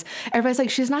because everybody's like,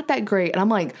 she's not that great. And I'm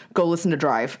like, go listen to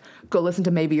Drive. Go listen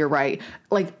to Maybe You're Right.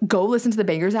 Like, go listen to the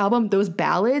Bangers album. Those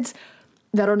ballads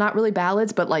that are not really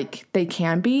ballads, but like they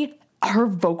can be. Her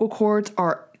vocal cords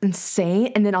are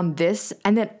insane. And then on this,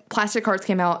 and then Plastic Hearts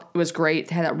came out. It was great.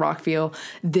 It had that rock feel.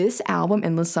 This album,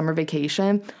 Endless Summer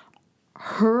Vacation,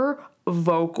 her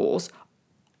vocals,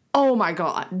 oh my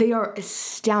God, they are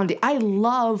astounding. I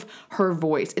love her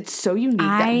voice. It's so unique,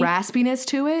 that raspiness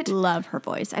to it. Love her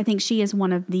voice. I think she is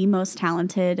one of the most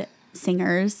talented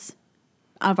singers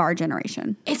of our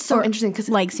generation. It's so interesting because,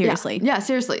 like, seriously. Yeah,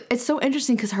 seriously. It's so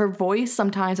interesting because her voice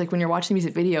sometimes, like when you're watching the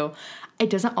music video, it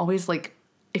doesn't always like,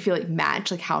 I feel like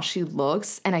match like how she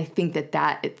looks. And I think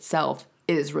that itself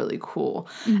is really cool.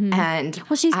 And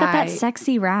well, she's got that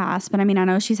sexy rasp, and I mean, I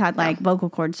know she's had like vocal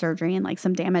cord surgery and like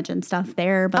some damage and stuff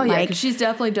there, but like, because she's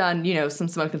definitely done, some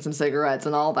smoking some cigarettes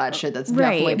and all that shit that's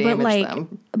definitely damaged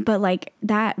them. But like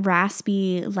that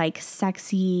raspy, like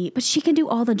sexy, but she can do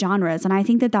all the genres, and I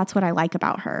think that's what I like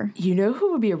about her. You know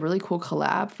who would be a really cool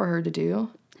collab for her to do?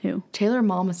 Who? Taylor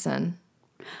Momsen.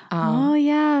 Oh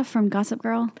yeah, from Gossip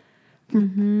Girl.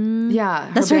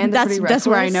 Yeah, that's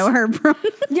where I know her from.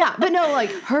 Yeah, but no, like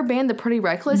her band, The Pretty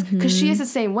Reckless, because she is the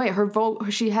same way.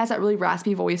 She has that really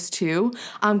raspy voice too.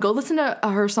 Go listen to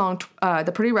her song,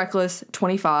 The Pretty Reckless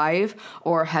 25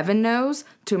 or Heaven Knows,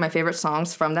 two of my favorite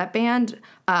songs from that band.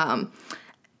 And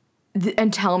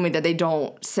tell me that they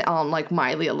don't sound like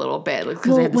Miley a little bit,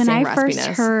 because they have the same raspiness. When I first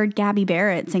heard Gabby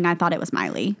Barrett sing, I thought it was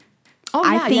Miley. Oh,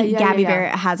 yeah, I think Gabby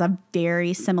Barrett has a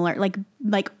very similar,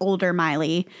 like older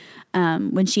Miley.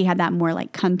 When she had that more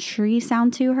like country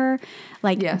sound to her,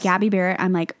 like Gabby Barrett,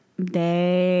 I'm like,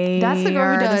 that's the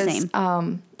girl who does the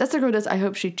same. That's the girl who does I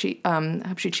Hope She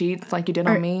Cheats Like You Did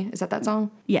on Me. Is that song?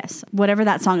 Yes, whatever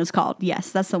that song is called.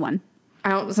 Yes, that's the one. I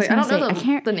don't know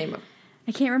the name of.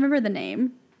 I can't remember the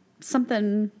name.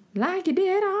 Something like you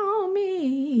did on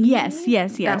me. Yes.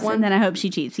 That one? And then I Hope She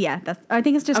Cheats. Yeah, I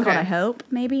think it's just called I Hope,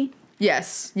 maybe.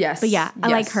 Yes. But yeah, I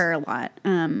like her a lot.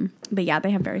 But yeah,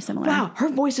 they have very similar. Wow, her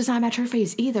voice does not match her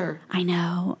face either. I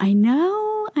know.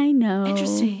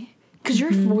 Interesting. Because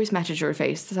your voice matches your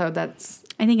face, so that's...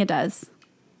 I think it does.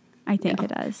 It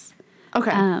does.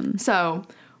 Okay, so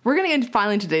we're going to get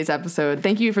finally today's episode.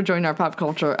 Thank you for joining our pop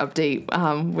culture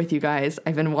update with you guys.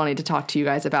 I've been wanting to talk to you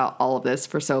guys about all of this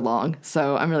for so long,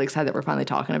 so I'm really excited that we're finally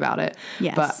talking about it.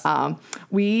 Yes. But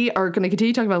we are going to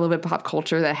continue talking about a little bit of pop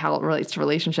culture, that how it relates to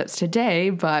relationships today.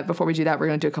 But before we do that, we're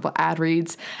going to do a couple ad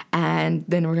reads, and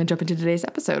then we're going to jump into today's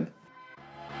episode.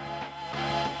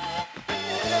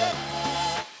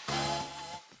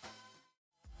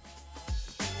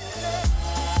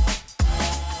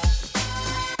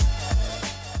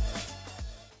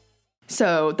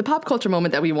 So the pop culture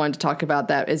moment that we wanted to talk about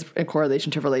that is in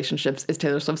correlation to relationships is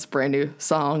Taylor Swift's brand new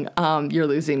song, You're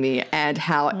Losing Me, and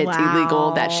how it's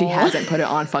illegal that she hasn't put it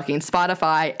on fucking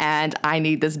Spotify, and I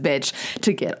need this bitch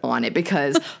to get on it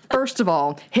because, first of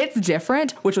all, Hits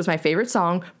Different, which was my favorite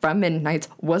song from Midnights,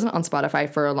 wasn't on Spotify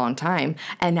for a long time,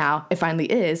 and now it finally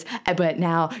is, but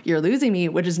now You're Losing Me,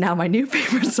 which is now my new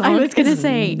favorite song, I was going to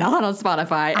say, not on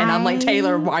Spotify, and I'm like,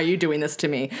 Taylor, why are you doing this to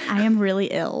me? I am really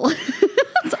ill.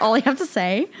 That's all I have to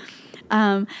say.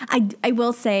 I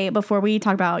will say before we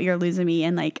talk about You're Losing Me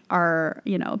and like our,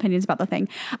 opinions about the thing,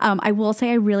 I will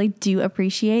say I really do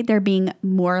appreciate there being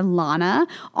more Lana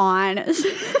on. And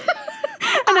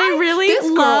I really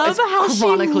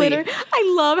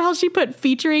love how she put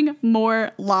featuring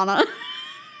more Lana.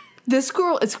 This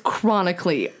girl is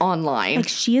chronically online. Like,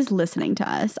 she is listening to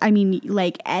us. I mean,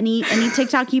 like, any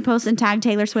TikTok you post and tag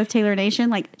Taylor Swift, Taylor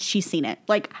Nation, like, she's seen it.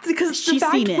 Like, because she's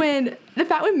seen it. The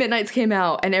fact when Midnights came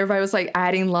out and everybody was, like,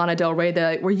 adding Lana Del Rey,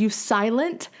 they're like, were you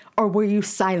silent or were you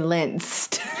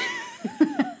silenced?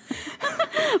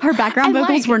 Her background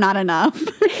vocals were not enough.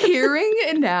 Hearing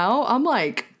it now, I'm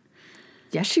like,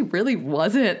 yeah, she really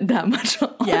wasn't that much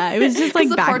on. Yeah, it was just, like,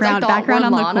 background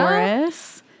on the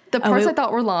chorus. The parts I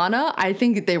thought were Lana, I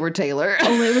think they were Taylor.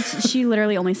 She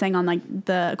literally only sang on like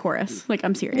the chorus. Like,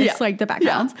 I'm serious. Like the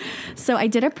backgrounds. Yeah. So I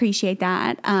did appreciate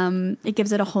that. It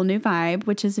gives it a whole new vibe,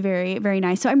 which is very, very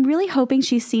nice. So I'm really hoping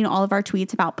she's seen all of our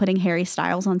tweets about putting Harry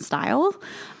Styles on Style.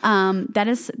 That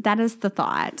is the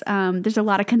thought. There's a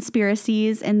lot of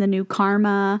conspiracies in the new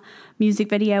Karma music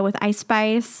video with Ice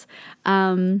Spice.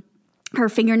 Her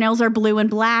fingernails are blue and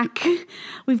black.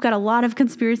 We've got a lot of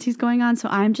conspiracies going on. So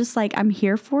I'm just like, I'm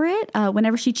here for it.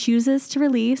 Whenever she chooses to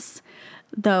release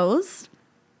those,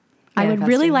 I would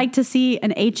really like to see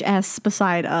an HS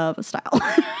beside of Style.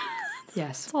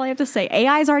 Yes. That's all I have to say.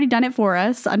 AI's already done it for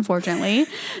us, unfortunately.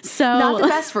 So not the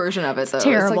best version of it, though.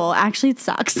 Terrible. Like, actually, it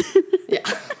sucks. Yeah.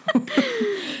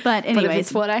 But anyways. But if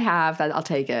it's what I have, I'll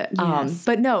take it. Yes.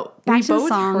 But no, back to the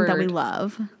song that we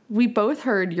love. We both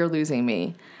heard You're Losing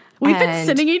Me. We've been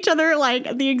sending each other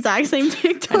like the exact same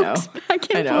TikToks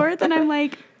back and forth, and I'm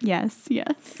like, yes.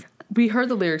 We heard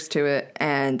the lyrics to it,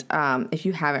 and if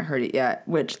you haven't heard it yet,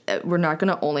 which we're not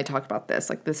going to only talk about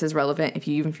this, like this is relevant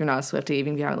even if you're not a Swiftie,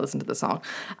 even if you haven't listened to the song.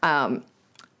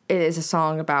 It is a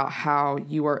song about how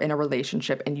you are in a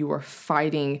relationship and you are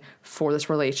fighting for this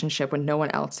relationship when no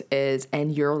one else is,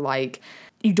 and you're like,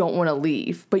 you don't want to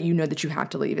leave, but you know that you have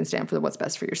to leave and stand for what's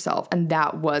best for yourself. And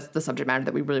that was the subject matter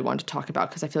that we really wanted to talk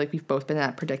about, because I feel like we've both been in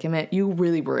that predicament. You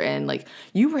really were in, like,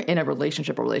 you were in a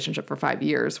relationship for 5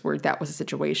 years where that was a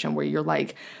situation where you're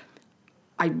like,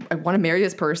 I want to marry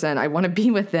this person, I want to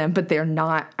be with them, but they're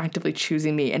not actively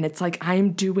choosing me. And it's like,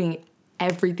 I'm doing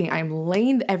everything. I'm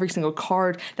laying every single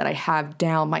card that I have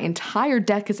down. My entire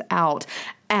deck is out,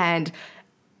 and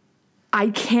I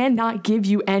cannot give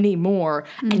you any more,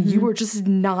 and you are just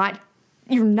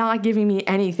you're not giving me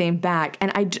anything back,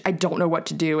 and I don't know what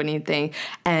to do, anything,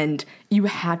 and you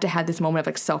have to have this moment of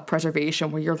like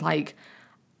self-preservation where you're like,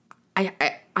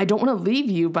 I don't want to leave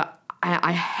you, but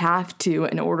I have to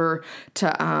in order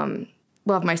to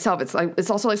love myself. It's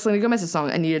also like Selena Gomez's song,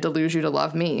 I needed to lose you to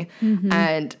love me,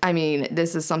 and I mean,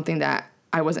 this is something that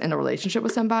I wasn't in a relationship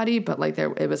with somebody, but like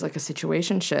it was like a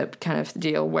situationship kind of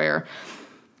deal where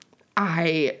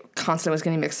I constantly was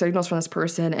getting mixed signals from this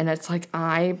person, and it's like,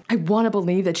 I want to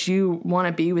believe that you want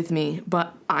to be with me,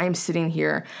 but I'm sitting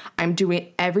here, I'm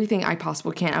doing everything I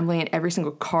possibly can, I'm laying every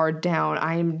single card down,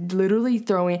 I'm literally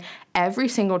throwing every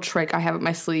single trick I have up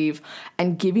my sleeve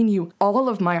and giving you all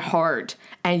of my heart,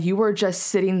 and you are just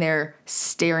sitting there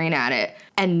staring at it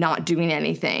and not doing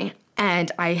anything,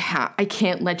 and I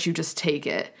can't let you just take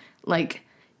it. Like,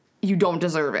 you don't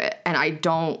deserve it, and I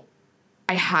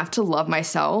have to love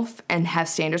myself and have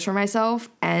standards for myself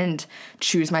and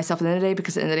choose myself at the end of the day,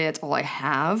 because at the end of the day, that's all I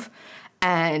have.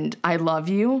 And I love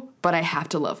you, but I have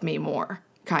to love me more,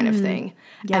 kind of thing.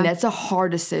 Yeah. And that's a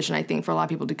hard decision, I think, for a lot of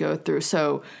people to go through.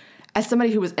 So as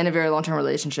somebody who was in a very long-term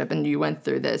relationship and you went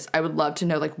through this, I would love to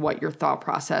know, like, what your thought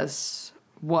process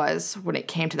was when it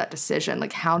came to that decision.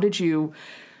 Like, how did you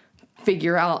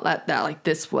figure out that like,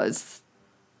 this was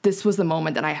the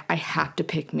moment that I have to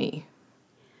pick me?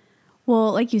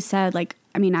 Well, like you said, like,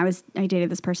 I mean, I dated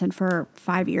this person for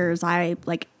 5 years. I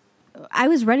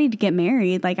was ready to get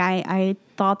married. Like, I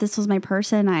thought this was my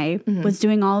person. I was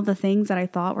doing all of the things that I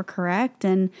thought were correct.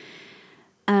 And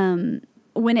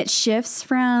when it shifts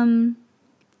from,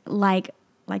 like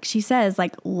she says,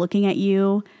 like, looking at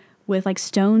you with, like,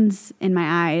 stones in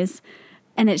my eyes,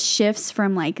 and it shifts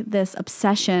from, like, this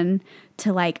obsession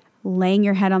to, like, laying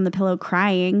your head on the pillow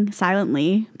crying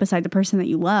silently beside the person that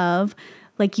you love,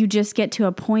 like, you just get to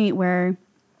a point where,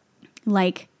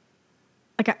 like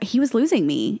he was losing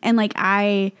me. And, like,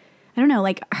 I don't know,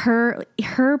 like,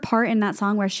 her part in that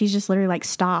song where she's just literally like,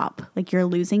 stop, like, you're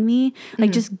losing me,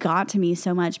 like, just got to me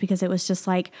so much, because it was just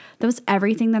like, that was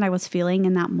everything that I was feeling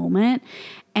in that moment.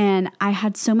 And I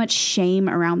had so much shame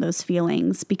around those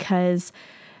feelings, because,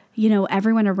 you know,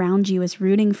 everyone around you is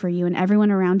rooting for you, and everyone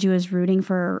around you is rooting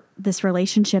for this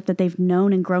relationship that they've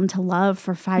known and grown to love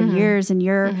for 5 years. And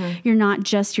you're not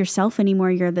just yourself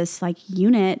anymore. You're this, like,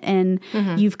 unit, and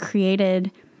you've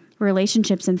created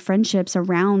relationships and friendships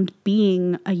around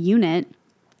being a unit.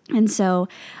 And so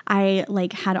I,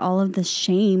 like, had all of this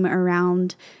shame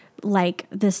around, like,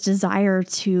 this desire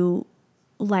to,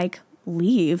 like,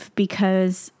 leave,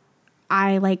 because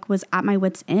I, like, was at my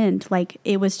wit's end. Like,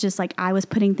 it was just like, I was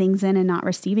putting things in and not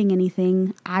receiving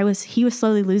anything. He was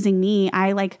slowly losing me.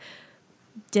 I, like,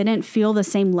 didn't feel the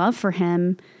same love for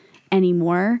him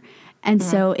anymore. And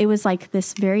so it was like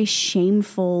this very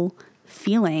shameful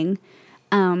feeling,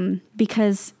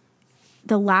 because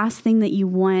the last thing that you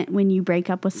want when you break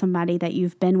up with somebody that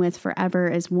you've been with forever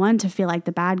is, one, to feel like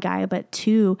the bad guy, but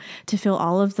two, to feel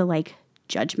all of the, like,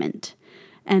 judgment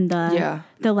and the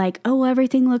like, oh,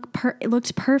 everything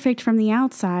looked perfect from the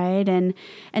outside. And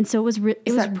so it was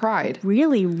that pride.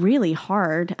 Really, really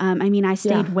hard. I mean, I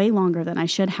stayed way longer than I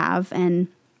should have. And,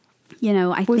 you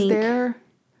know, go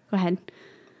ahead.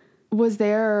 Was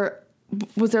there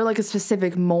like a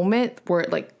specific moment where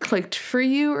it, like, clicked for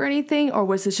you or anything? Or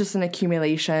was this just an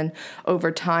accumulation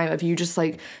over time of you just,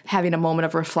 like, having a moment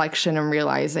of reflection and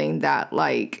realizing that,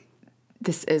 like,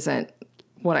 this isn't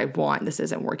what I want, this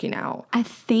isn't working out? I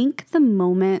think the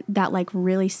moment that, like,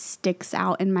 really sticks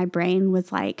out in my brain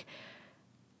was, like,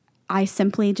 I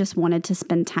simply just wanted to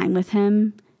spend time with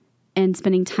him, and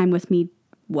spending time with me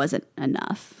wasn't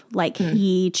enough. Like,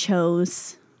 he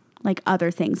chose, like,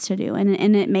 other things to do.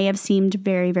 And it may have seemed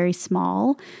very, very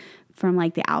small from,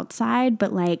 like, the outside,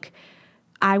 but, like,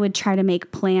 I would try to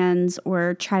make plans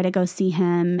or try to go see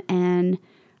him, and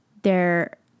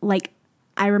like,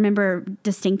 I remember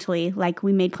distinctly, like,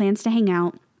 we made plans to hang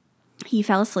out. He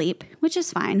fell asleep, which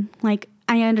is fine. Like,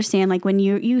 I understand, like, when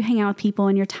you hang out with people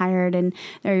and you're tired and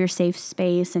they're your safe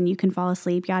space and you can fall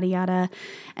asleep, yada, yada.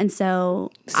 And so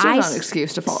Still not an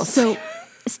excuse to fall asleep.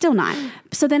 Still not.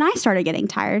 So then I started getting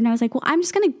tired, and I was like, well, I'm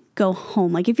just going to go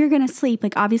home. Like, if you're going to sleep,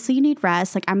 like, obviously you need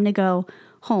rest. Like, I'm going to go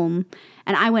home.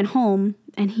 And I went home,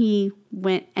 and he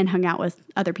went and hung out with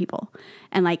other people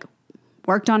and, like,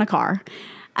 worked on a car.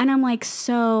 And I'm like,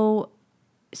 so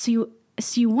you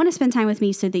want to spend time with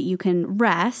me so that you can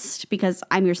rest, because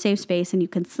I'm your safe space and you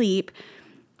can sleep.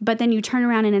 But then you turn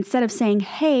around, and instead of saying,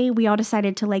 hey, we all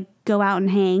decided to, like, go out and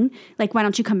hang, like, why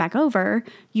don't you come back over?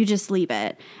 You just leave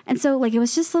it. And so, like, it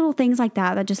was just little things like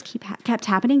that just kept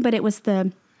happening. But it was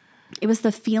the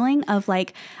feeling of,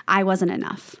 like, I wasn't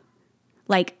enough.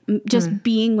 Like, just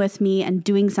being with me and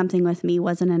doing something with me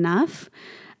wasn't enough.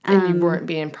 And you weren't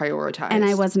being prioritized. And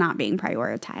I was not being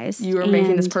prioritized. You were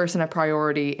making this person a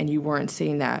priority, and you weren't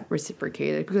seeing that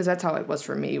reciprocated. Because that's how it was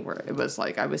for me, where it was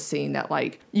like, I was seeing that,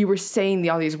 like, you were saying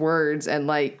all these words and,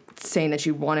 like, saying that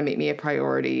you want to make me a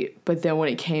priority. But then when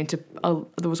it came to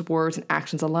those words and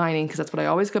actions aligning, because that's what I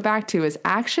always go back to, is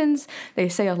actions, they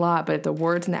say a lot, but if the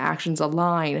words and the actions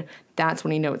align, that's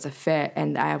when you know it's a fit.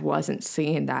 And I wasn't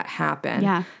seeing that happen.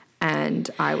 Yeah. And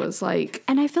I was like...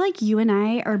 And I feel like you and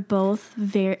I are both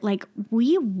very... Like,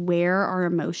 we wear our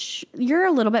emotion... You're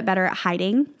a little bit better at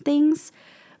hiding things.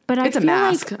 But it's a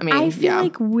mask. Like, I mean, I feel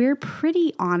like we're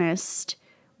pretty honest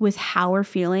with how we're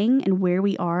feeling and where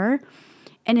we are.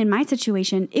 And in my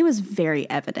situation, it was very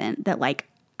evident that, like,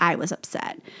 I was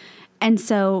upset. And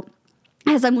so...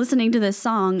 As I'm listening to this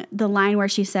song, the line where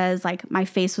she says, like, my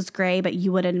face was gray, but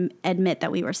you wouldn't admit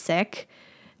that we were sick,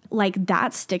 like,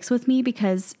 that sticks with me,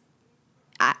 because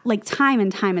like, time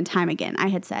and time and time again, I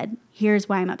had said, here's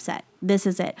why I'm upset. this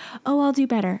is it. Oh, I'll do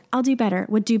better.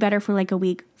 Would do better for like a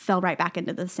week, fell right back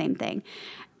into the same thing.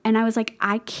 And I was like,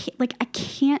 I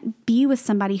can't be with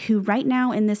somebody who right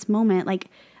now in this moment, like,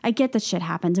 I get that shit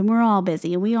happens and we're all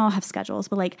busy and we all have schedules,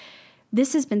 but like,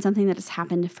 this has been something that has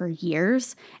happened for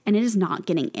years and it is not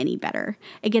getting any better.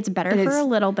 It gets better for a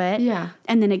little bit. Yeah.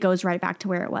 And then it goes right back to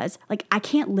where it was. Like, I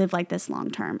can't live like this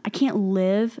long term. I can't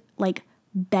live like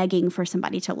begging for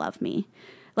somebody to love me.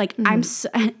 Like, and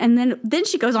then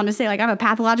she goes on to say, like, I'm a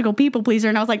pathological people pleaser.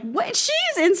 And I was like, what?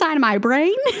 She's inside of my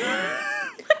brain.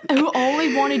 Who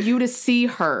only wanted you to see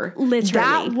her. Literally.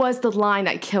 That was the line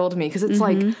that killed me. Because it's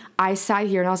like, I sat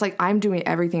here and I was like, I'm doing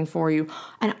everything for you.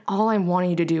 And all I'm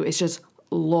wanting you to do is just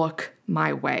look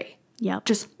my way. Yep.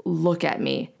 Just look at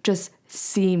me. Just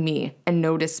see me and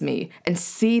notice me. And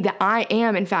see that I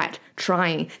am, in fact,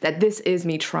 trying. That this is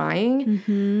me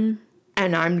trying.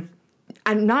 And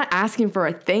I'm not asking for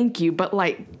a thank you, but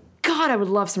like, God, I would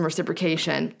love some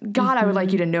reciprocation. God, I would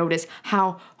like you to notice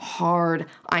how hard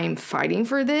I am fighting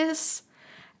for this.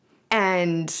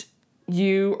 And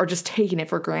you are just taking it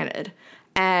for granted.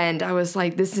 And I was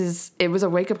like, it was a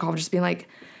wake-up call, just being like,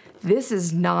 this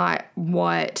is not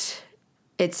what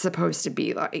it's supposed to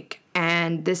be like.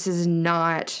 And this is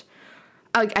not,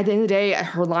 like, at the end of the day,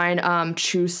 her line,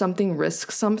 choose something,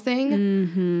 risk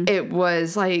something. It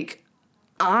was like,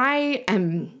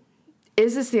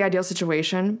 is this the ideal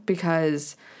situation?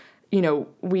 Because, you know,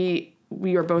 we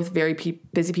are both very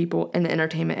busy people in the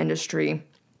entertainment industry,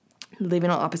 living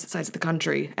on opposite sides of the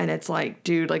country. And it's like,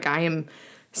 dude, like, I am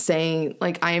saying,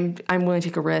 like, I'm willing to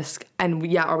take a risk. And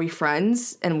yeah, are we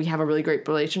friends? And we have a really great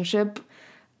relationship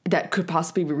that could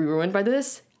possibly be ruined by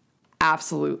this?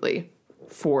 Absolutely.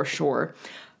 For sure.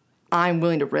 I'm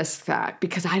willing to risk that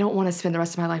because I don't want to spend the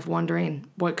rest of my life wondering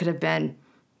what could have been.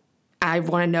 I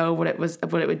want to know what it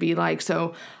would be like.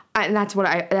 So, and that's what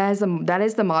that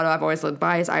is the motto I've always lived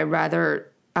by. Is I'd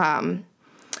rather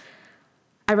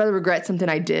regret something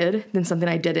I did than something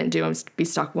I didn't do and be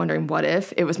stuck wondering what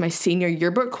if. It was my senior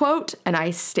yearbook quote, and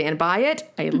I stand by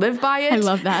it. I live by it. I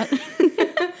love that.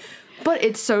 But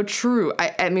it's so true.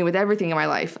 I mean, with everything in my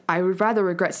life, I would rather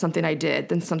regret something I did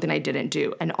than something I didn't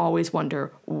do, and always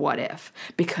wonder what if,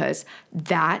 because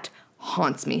that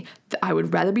haunts me. I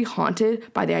would rather be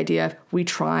haunted by the idea of we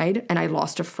tried and I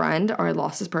lost a friend or I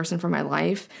lost this person from my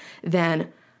life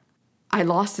than I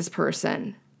lost this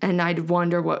person and I'd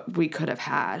wonder what we could have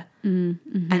had. And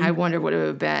I wonder what it would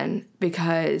have been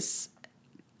because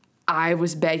I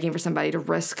was begging for somebody to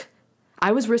risk.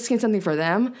 I was risking something for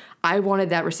them. I wanted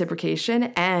that reciprocation,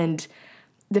 and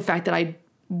the fact that I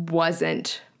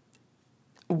wasn't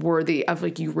worthy of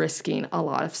like you risking a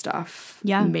lot of stuff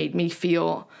made me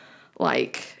feel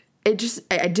like I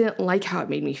didn't like how it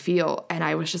made me feel. And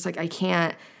I was just like,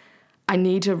 I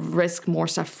need to risk more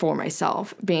stuff for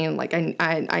myself, being like,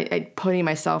 I putting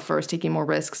myself first, taking more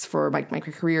risks for my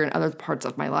career and other parts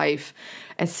of my life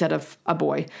instead of a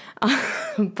boy.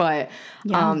 But,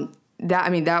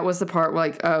 that was the part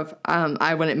like of,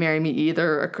 I wouldn't marry me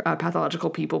either, a pathological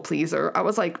people pleaser. I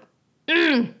was like,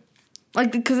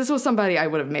 like, because this was somebody I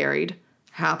would have married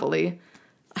happily.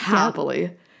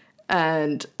 Yep.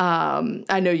 And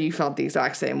I know you felt the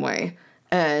exact same way.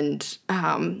 And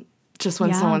just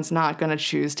when someone's not going to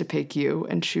choose to pick you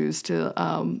and choose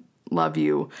to love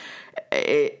you,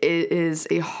 it is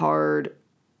a hard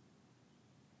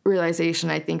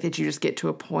realization. I think that you just get to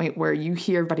a point where you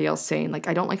hear everybody else saying, like,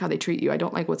 I don't like how they treat you. I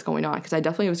don't like what's going on. Because I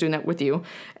definitely was doing that with you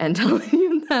and telling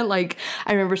you that, like,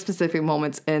 I remember specific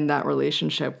moments in that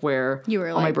relationship where you were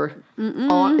on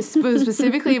like,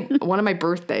 specifically one of my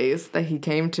birthdays that he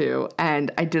came to,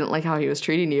 and I didn't like how he was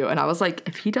treating you. And I was like,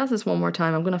 if he does this one more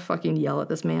time, I'm going to fucking yell at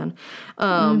this man.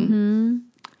 But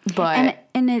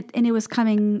and it was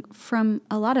coming from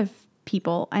a lot of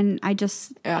people, and I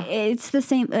just it's the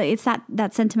same. It's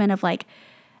that sentiment of like,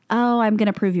 oh, I'm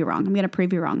gonna prove you wrong. I'm gonna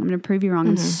prove you wrong. I'm gonna prove you wrong.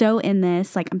 I'm so in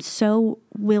this. Like, I'm so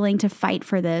willing to fight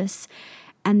for this,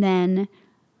 and then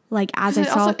like as I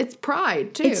saw, it's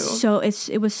pride too.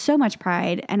 It was so much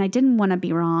pride, and I didn't want to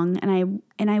be wrong, and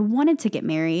I wanted to get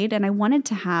married, and I wanted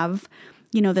to have,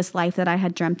 you know, this life that I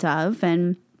had dreamt of,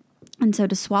 and so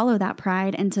to swallow that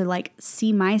pride and to like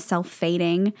see myself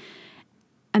fading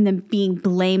and then being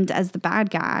blamed as the bad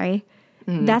guy.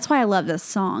 That's why I love this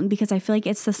song, because I feel like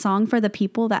it's the song for the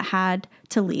people that had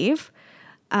to leave,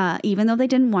 even though they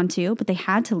didn't want to, but they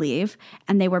had to leave,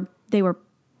 and they were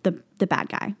the bad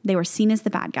guy. They were seen as the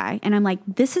bad guy. And I'm like,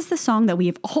 this is the song that we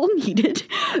have all needed,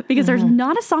 because there's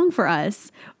not a song for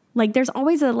us. Like, there's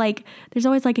always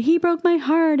he broke my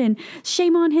heart and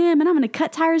shame on him and I'm going to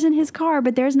cut tires in his car.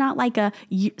 But there's not like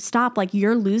stop, like,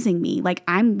 you're losing me. Like,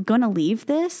 I'm going to leave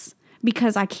this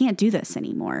because I can't do this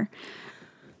anymore.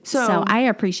 So I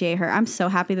appreciate her. I'm so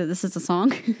happy that this is a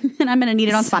song, and I'm going to need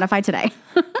it on Spotify today.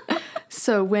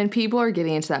 So when people are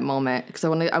getting into that moment, because I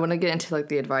want to get into like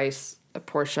the advice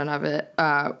portion of it.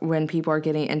 When people are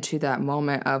getting into that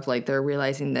moment of like they're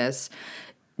realizing this,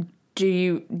 do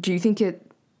you think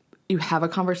you have a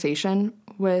conversation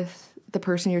with the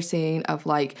person you're seeing of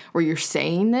like where you're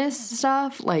saying this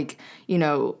stuff, like, you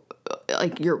know,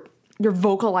 like you're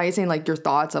vocalizing like your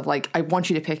thoughts of like, I want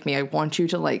you to pick me, I want you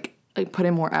to like put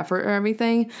in more effort or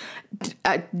everything.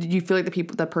 Do you feel like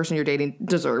the person you're dating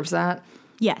deserves that?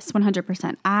 Yes,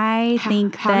 100%. I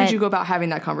think how did you go about having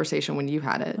that conversation when you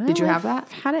had it? Well, did you have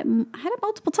that? Had it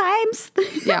multiple times.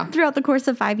 Yeah. Throughout the course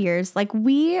of 5 years. Like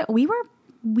we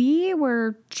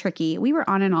were tricky. We were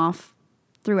on and off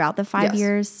throughout the 5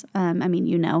 years. I mean,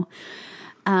 you know.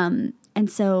 And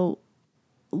so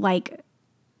like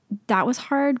that was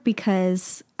hard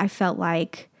because I felt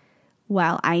like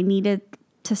while I needed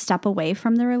to step away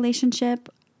from the relationship,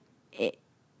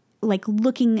 like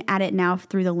looking at it now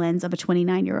through the lens of a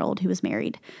 29-year-old who was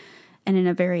married and in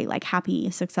a very like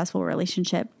happy, successful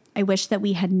relationship, I wish that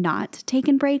we had not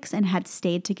taken breaks and had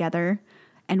stayed together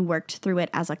and worked through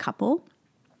it as a couple,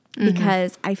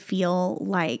 because I feel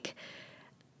like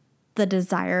the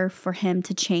desire for him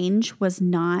to change was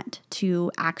not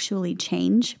to actually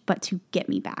change, but to get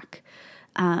me back.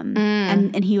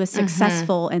 And he was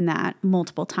successful in that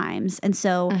multiple times. And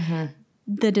so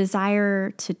the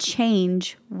desire to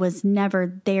change was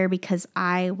never there because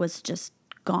I was just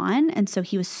gone. And so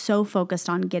he was so focused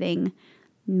on getting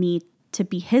me to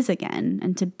be his again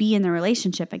and to be in the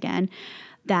relationship again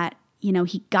that, you know,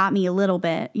 he got me a little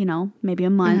bit, you know, maybe a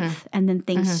month, and then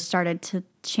things started to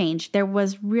change. There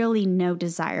was really no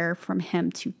desire from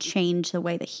him to change the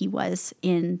way that he was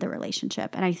in the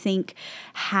relationship. And I think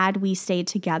had we stayed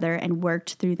together and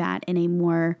worked through that in a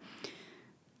more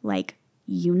like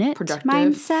unit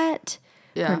mindset,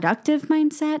 productive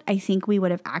mindset, I think we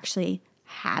would have actually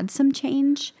had some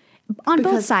change on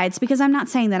both sides, because I'm not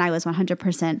saying that I was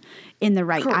 100% in the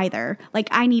right either. Like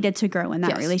I needed to grow in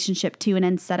that relationship too. And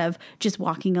instead of just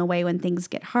walking away when things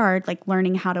get hard, like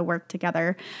learning how to work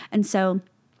together. And so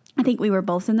I think we were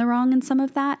both in the wrong in some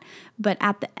of that. But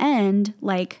at the end,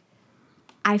 like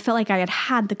I felt like I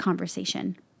had the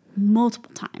conversation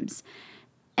multiple times.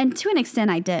 And to an extent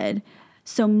I did.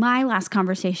 So my last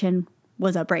conversation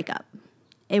was a breakup.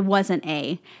 It wasn't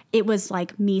it was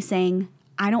like me saying,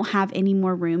 I don't have any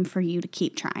more room for you to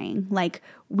keep trying. Like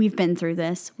we've been through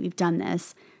this. We've done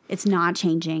this. It's not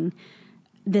changing.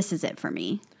 This is it for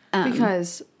me.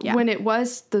 Because when it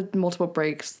was the multiple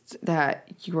breaks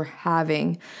that you were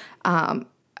having, I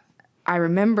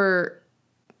remember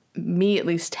me at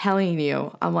least telling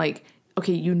you, I'm like,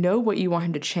 okay, you know what you want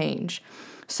him to change.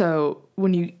 So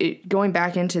when going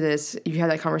back into this, you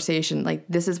had that conversation, like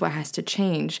this is what has to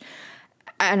change.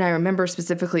 And I remember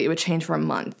specifically it would change for a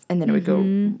month and then it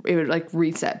would like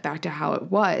reset back to how it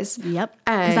was. Yep.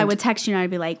 Because I would text you and I'd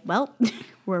be like, well,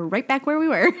 we're right back where we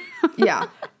were. Yeah.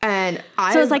 And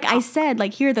so it's like I said,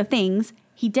 like, here are the things.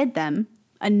 He did them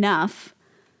enough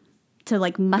to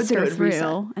like muster through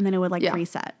reset. And then it would like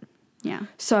reset. Yeah.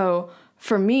 So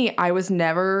for me, I've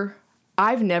never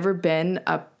been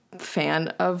a fan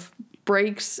of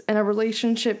breaks in a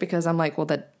relationship because I'm like, well,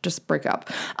 that just break up.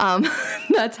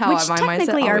 That's how my mindset always was.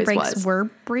 Technically, our breaks were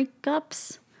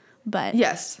breakups, but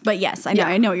yes,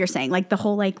 I know what you're saying. Like the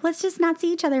whole like, let's just not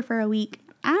see each other for a week.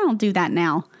 I don't do that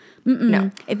now.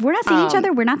 No, if we're not seeing each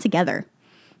other, we're not together.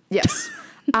 Yes.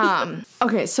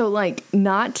 Okay, so like,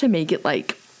 not to make it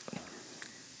like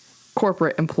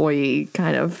corporate employee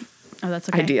kind of. Oh, that's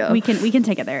okay. Idea. We can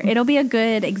take it there. It'll be a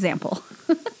good example.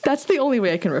 That's the only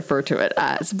way I can refer to it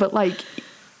as. But like,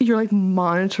 you're like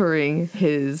monitoring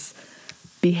his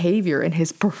behavior and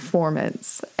his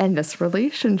performance in this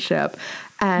relationship.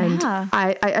 And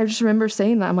I just remember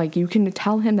saying that. I'm like, you can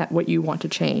tell him that what you want to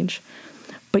change,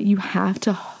 but you have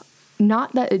to,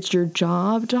 not that it's your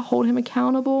job to hold him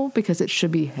accountable, because it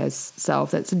should be his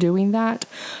self that's doing that.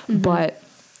 But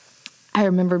I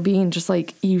remember being just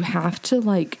like, you have to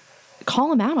like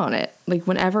call him out on it. Like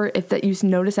if that you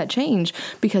notice that change,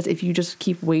 because if you just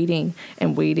keep waiting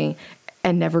and waiting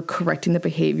and never correcting the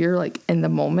behavior, like in the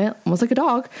moment, almost like a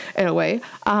dog in a way,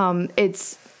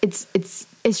 it's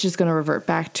just going to revert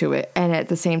back to it. And at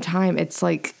the same time, it's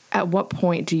like, at what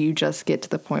point do you just get to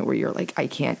the point where you're like,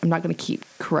 I'm not going to keep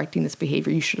correcting this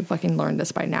behavior. You should have fucking learned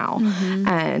this by now.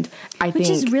 And I think, which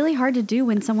is really hard to do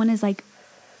when someone is like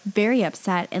very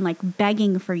upset and like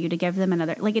begging for you to give them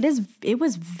another, like it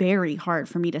was very hard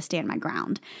for me to stand my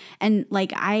ground. And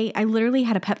like, I literally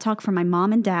had a pep talk from my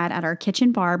mom and dad at our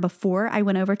kitchen bar before I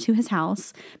went over to his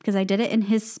house, because I did it in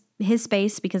his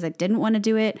space, because I didn't want to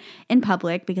do it in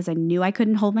public, because I knew I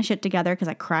couldn't hold my shit together, because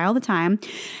I cry all the time.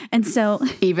 And so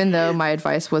even though my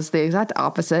advice was the exact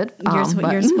opposite, yours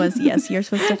was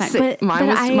different.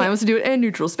 Mine was to do it in a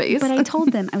neutral space. But I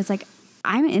told them, I was like,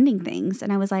 I'm ending things.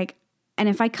 And I was like, and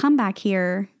if I come back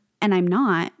here and I'm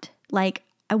not, like,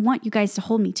 I want you guys to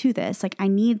hold me to this. Like, I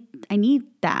need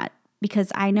that,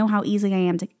 because I know how easy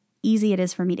it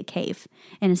is for me to cave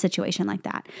in a situation like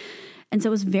that. And so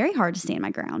it was very hard to stand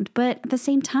my ground. But at the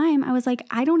same time, I was like,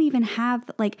 I don't even have,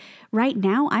 like, right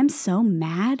now, I'm so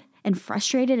mad and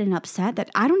frustrated and upset that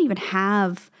I don't even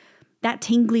have that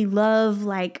tingly love,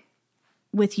 like,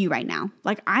 with you right now.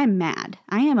 Like, I'm mad.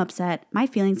 I am upset. My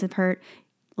feelings have hurt.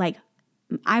 Like,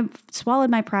 I've swallowed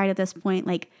my pride at this point.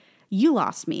 Like, you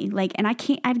lost me. Like, and I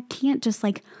can't just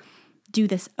like do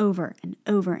this over and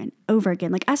over and over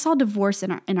again. Like, I saw divorce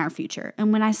in our future.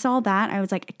 And when I saw that, I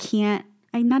was like,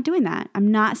 I'm not doing that. I'm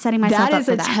not setting myself up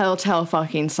for that. That is a telltale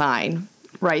fucking sign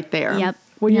right there. Yep.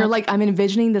 When you're like, I'm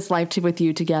envisioning this life with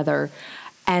you together,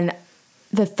 and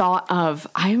the thought of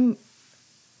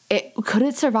could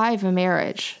it survive a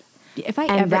marriage? If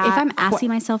I'm asking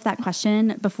myself that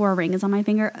question before a ring is on my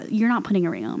finger, you're not putting a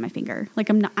ring on my finger. Like,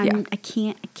 I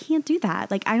can't do that.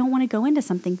 Like, I don't want to go into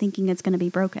something thinking it's going to be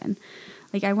broken.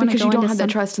 Like, I want to go into, because you don't have that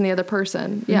trust in the other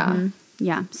person. Yeah. Mm-hmm.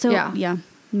 Yeah. So yeah,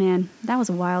 man, that was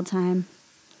a wild time.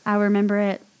 I remember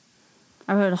it.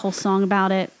 I wrote a whole song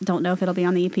about it. Don't know if it'll be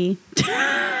on the EP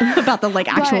about the like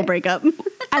actual breakup.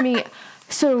 I mean,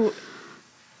 so.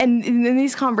 And in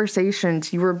these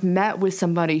conversations, you were met with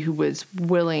somebody who was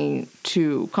willing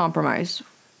to compromise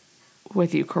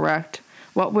with you, correct?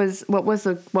 What was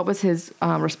his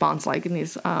response like in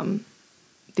these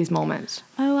moments?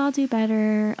 Oh, I'll do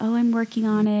better. Oh, I'm working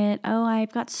on it. Oh,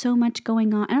 I've got so much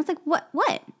going on. And I was like,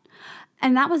 what?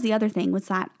 And that was the other thing, was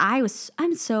that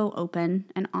I'm so open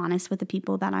and honest with the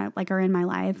people that I like are in my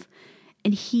life.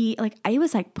 And I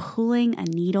was like pulling a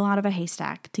needle out of a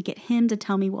haystack to get him to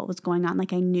tell me what was going on.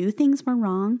 Like, I knew things were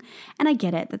wrong. And I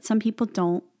get it that some people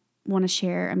don't want to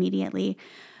share immediately.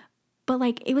 But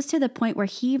like, it was to the point where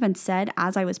he even said,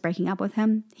 as I was breaking up with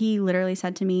him, he literally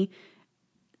said to me,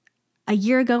 a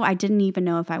year ago, I didn't even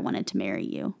know if I wanted to marry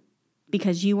you,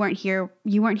 because you weren't here.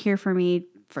 You weren't here for me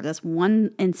for this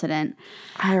one incident.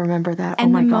 I remember that.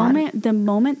 And the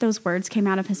moment those words came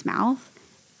out of his mouth,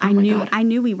 I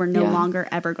knew we were no longer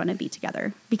ever going to be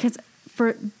together, because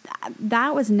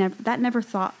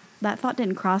that thought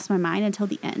didn't cross my mind until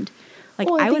the end. Like,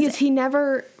 he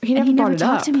never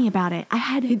talked to me about it. I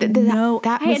had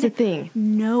the thing.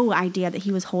 No idea that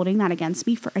he was holding that against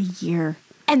me for a year.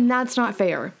 And that's not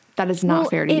fair. That is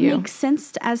not fair to you. It makes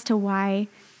sense as to why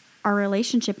our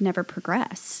relationship never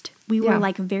progressed. We were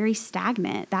like very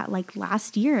stagnant that like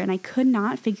last year, and I could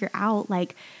not figure out,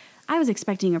 like, I was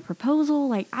expecting a proposal.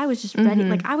 Like, I was just ready.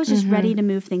 Like, I was just ready to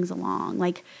move things along.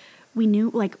 Like, we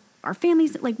knew, like, our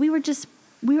families, like, I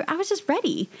was just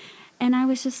ready. And I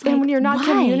was just like, and when you're not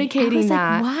communicating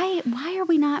that. Like, why are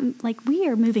we not, like, we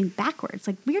are moving backwards.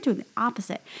 Like, we are doing the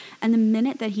opposite. And the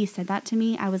minute that he said that to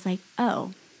me, I was like,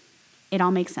 oh, it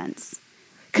all makes sense.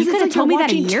 Because you could have told me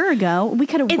that a year ago. We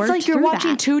could have worked through that. It's like you're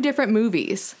watching two different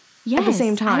movies. Yes, at the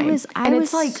same time. I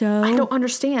don't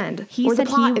understand where the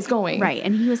plot is going. Right.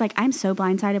 And he was like, I'm so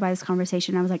blindsided by this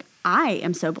conversation. I was like, I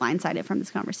am so blindsided from this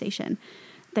conversation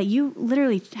that you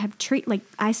literally have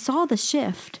I saw the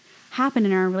shift happen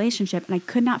in our relationship, and I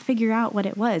could not figure out what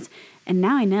it was. And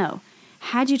now I know.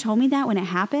 Had you told me that when it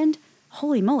happened,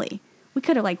 holy moly, we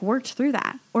could have like worked through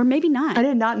that, or maybe not. I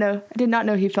did not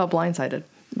know he felt blindsided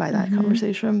by that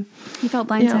conversation. He felt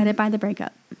blindsided by the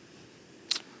breakup.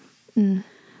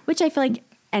 Which I feel like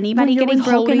anybody getting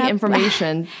broken up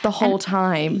information the whole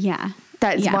time. Yeah.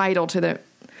 That's vital to the.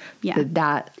 Yeah.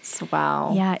 That's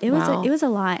wow. Yeah. It was a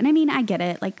lot. And I mean, I get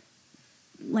it. I've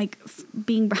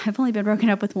only been broken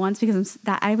up with once because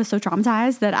I was so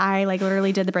traumatized that I like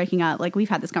literally did the breaking up. Like, we've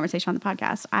had this conversation on the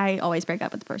podcast. I always break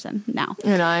up with the person now.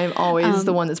 And I'm always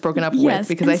the one that's broken up with,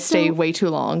 because I stay way too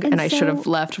long and I should have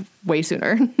left way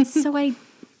sooner.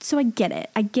 So I get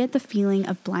it. I get the feeling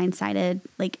of blindsided,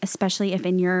 like, especially if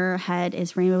in your head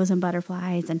is rainbows and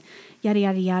butterflies and yada,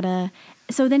 yada, yada.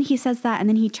 So then he says that, and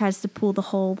then he tries to pull the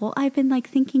whole, well, I've been like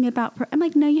thinking about, I'm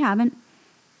like, no, you haven't.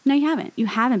 No, you haven't. You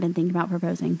haven't been thinking about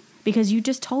proposing, because you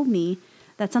just told me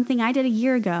that something I did a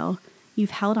year ago,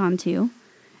 you've held on to,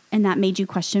 and that made you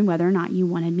question whether or not you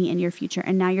wanted me in your future.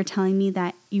 And now you're telling me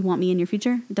that you want me in your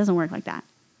future? It doesn't work like that.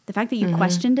 The fact that you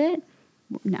questioned it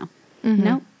no,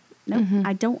 no,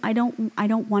 I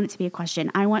don't want it to be a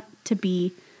question. I want to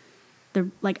be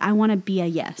I want to be a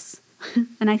yes.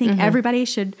 And I think everybody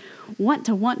should want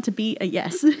to be a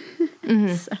yes.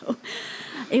 So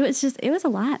it was a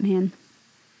lot, man.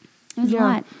 It was a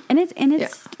lot. And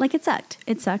it's like, it sucked.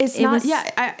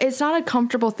 It's not a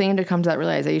comfortable thing to come to that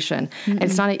realization. Mm-mm.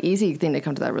 It's not an easy thing to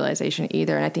come to that realization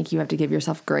either. And I think you have to give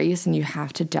yourself grace, and you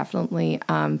have to definitely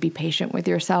be patient with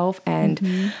yourself.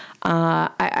 And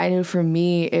I know for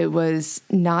me, it was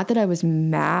not that I was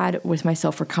mad with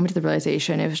myself for coming to the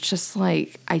realization. It was just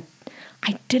like, I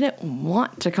didn't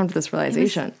want to come to this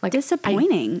realization. It was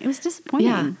disappointing. It was disappointing.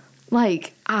 Yeah.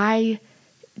 Like, I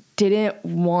didn't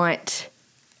want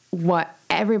what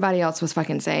everybody else was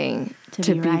fucking saying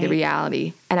to be the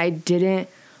reality. And I didn't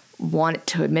want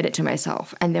to admit it to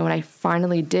myself. And then when I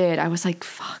finally did, I was like,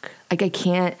 fuck. Like, I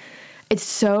can't. It's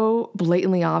so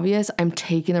blatantly obvious. I'm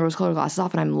taking the rose-colored glasses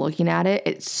off and I'm looking at it.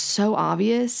 It's so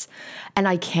obvious. And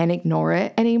I can't ignore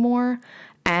it anymore.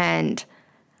 And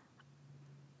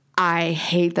I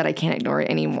hate that I can't ignore it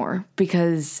anymore,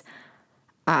 because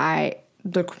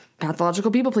the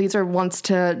pathological people pleaser wants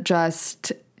to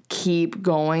just keep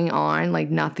going on like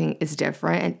nothing is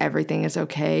different and everything is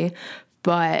okay.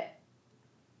 But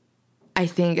I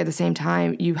think at the same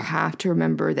time, you have to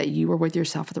remember that you are with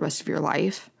yourself for the rest of your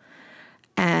life.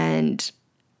 And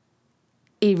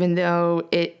even though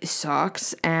it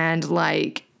sucks, and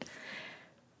like,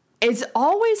 it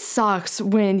always sucks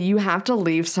when you have to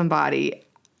leave somebody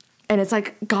and it's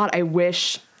like, God, I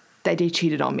wish that they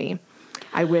cheated on me.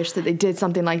 I wish that they did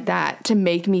something like that to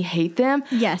make me hate them.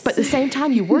 Yes. But at the same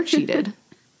time, you were cheated.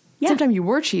 Yeah. Sometimes you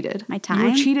were cheated. My time. You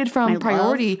were cheated from my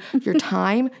priority, your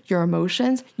time, your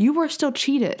emotions. You were still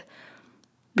cheated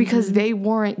because they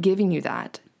weren't giving you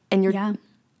that. And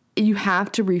you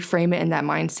have to reframe it in that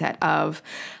mindset of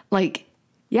like,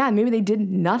 yeah, maybe they did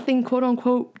nothing, quote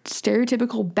unquote,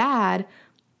 stereotypical bad,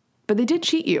 but they did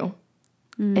cheat you.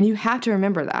 And you have to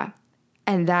remember that,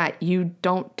 and that you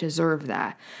don't deserve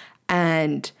that.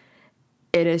 And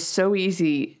it is so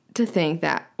easy to think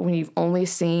that when you've only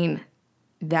seen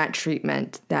that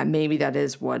treatment, that maybe that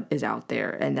is what is out there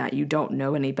and that you don't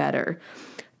know any better.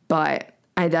 But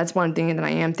that's one thing that I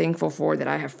am thankful for, that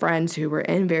I have friends who were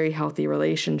in very healthy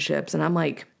relationships. And I'm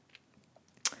like,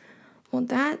 well,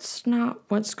 that's not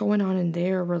what's going on in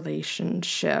their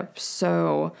relationship.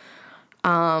 So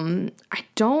I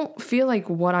don't feel like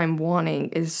what I'm wanting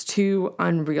is too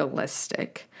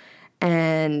unrealistic.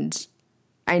 And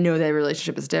I know that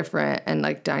relationship is different and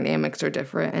like dynamics are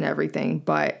different and everything,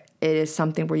 but it is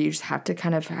something where you just have to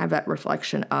kind of have that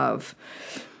reflection of,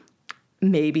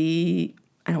 maybe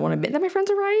I don't want to admit that my friends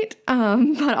are right,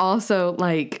 but also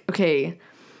like, okay,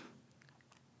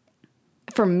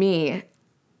 for me,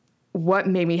 what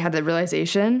made me have the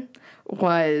realization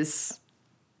was,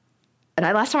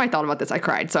 and last time I thought about this, I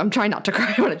cried. So I'm trying not to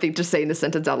cry when I think just saying this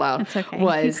sentence out loud. It's okay.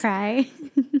 Was, you cry.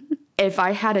 If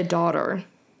I had a daughter,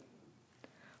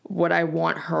 would I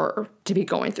want her to be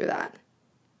going through that?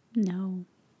 No.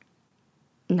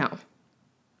 No.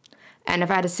 And if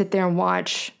I had to sit there and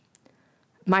watch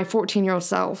my 14-year-old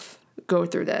self go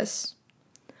through this,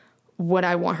 would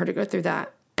I want her to go through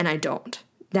that? And I don't.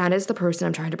 That is the person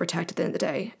I'm trying to protect at the end of the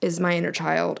day, is my inner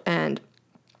child, and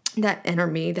that inner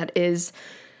me that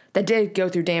did go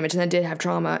through damage and that did have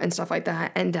trauma and stuff like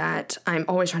that, and that I'm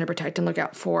always trying to protect and look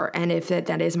out for. And if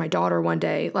that is my daughter one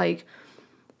day, like,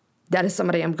 that is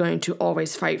somebody I'm going to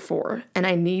always fight for. And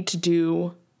I need to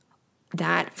do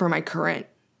that for my current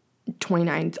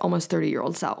 29, almost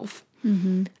 30-year-old self.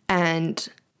 Mm-hmm. And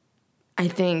I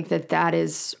think that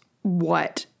is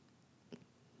what,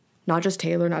 not just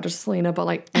Taylor, not just Selena, but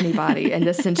like anybody in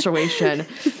this situation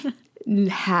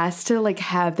has to like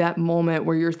have that moment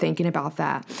where you're thinking about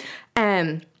that.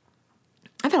 And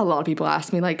I've had a lot of people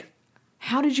ask me like,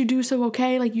 how did you do so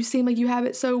okay? Like, you seem like you have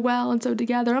it so well and so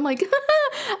together. I'm like,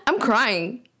 I'm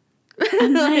crying.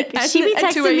 I'm like, she be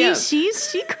texting me,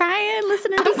 she crying,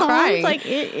 listening to songs. Crying. Like,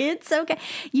 it's okay.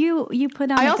 You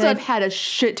put on. I also have had a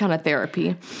shit ton of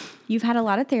therapy. You've had a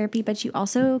lot of therapy, but you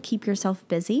also keep yourself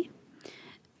busy.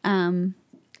 Which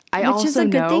is a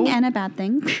good thing and a bad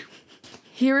thing.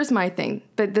 Here's my thing,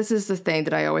 but this is the thing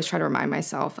that I always try to remind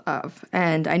myself of.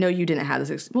 And I know you didn't have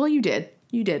this. Well, you did.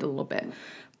 You did a little bit.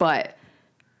 But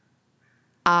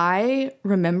I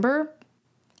remember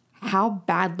how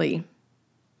badly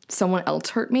someone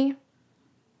else hurt me,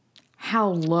 how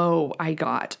low I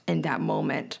got in that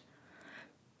moment.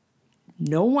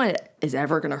 No one is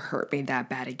ever going to hurt me that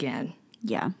bad again.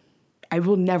 Yeah. I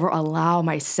will never allow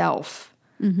myself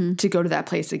to go to that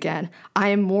place again.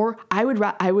 I would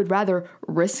rather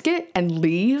risk it and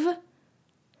leave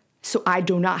so I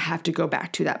do not have to go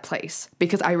back to that place,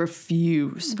 because I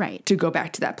refuse to go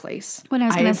back to that place. When I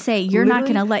was going to say, you're not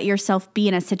going to let yourself be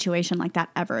in a situation like that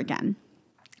ever again.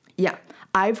 Yeah.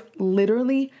 I've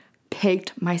literally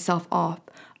picked myself off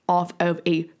of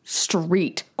a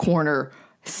street corner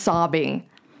sobbing.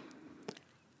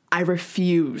 I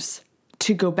refuse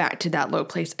to go back to that low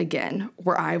place again,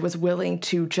 where I was willing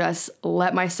to just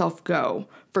let myself go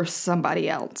for somebody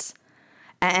else.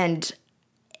 And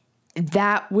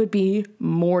that would be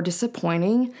more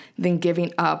disappointing than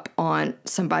giving up on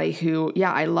somebody who,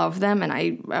 yeah, I love them and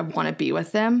I want to be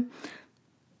with them,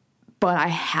 but I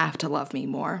have to love me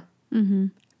more,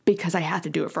 because I have to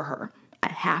do it for her. I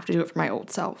have to do it for my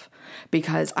old self,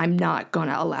 because I'm not going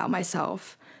to allow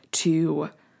myself to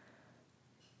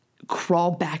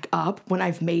crawl back up when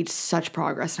I've made such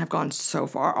progress and I've gone so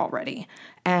far already.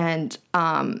 And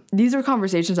these are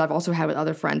conversations I've also had with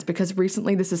other friends, because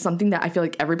recently this is something that I feel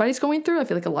like everybody's going through. I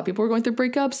feel like a lot of people are going through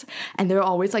breakups, and they're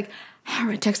always like,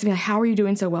 texting me like, how are you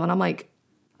doing so well? And I'm like,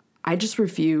 I just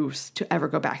refuse to ever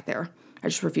go back there. I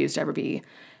just refuse to ever be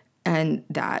in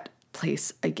that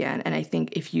place again. And I think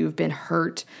if you've been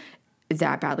hurt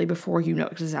that badly before, you know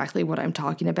exactly what I'm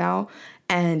talking about.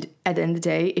 And at the end of the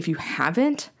day, if you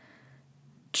haven't,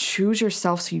 choose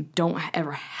yourself so you don't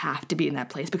ever have to be in that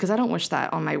place, because I don't wish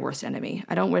that on my worst enemy.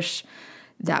 I don't wish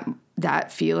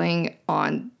that feeling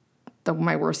on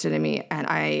my worst enemy, and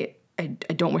I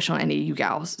don't wish on any of you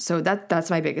gals. So that's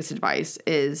my biggest advice,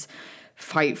 is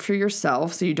fight for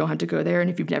yourself so you don't have to go there. And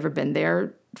if you've never been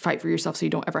there, fight for yourself so you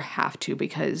don't ever have to,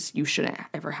 because you shouldn't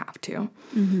ever have to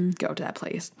go to that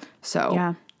place. So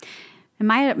yeah. And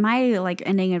my like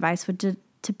ending advice would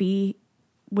be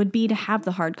to have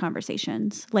the hard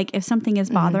conversations. Like if something is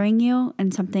bothering you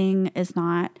and something is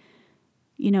not,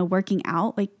 working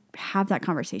out, like have that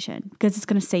conversation, because it's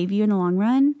going to save you in the long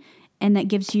run. And that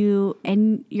gives you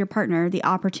and your partner the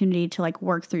opportunity to like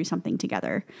work through something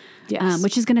together,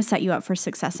 which is going to set you up for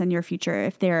success in your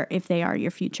future if they are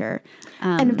your future.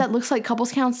 And if that looks like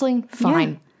couples counseling, fine.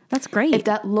 Yeah, that's great. If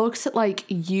that looks like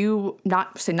you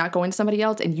not going to somebody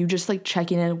else and you just like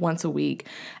checking in once a week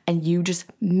and you just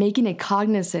making a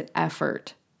cognizant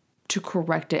effort to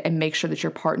correct it and make sure that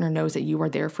your partner knows that you are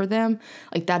there for them,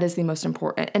 like that is the most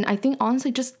important. And I think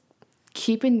honestly, just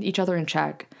keeping each other in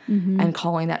check and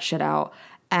calling that shit out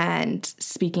and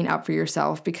speaking up for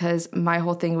yourself, because my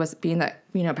whole thing was being that,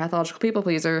 pathological people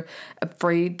pleaser,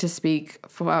 afraid to speak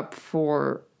up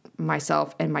for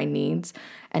myself and my needs.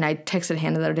 And I texted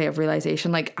Hannah the other day of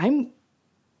realization, like, I'm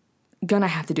gonna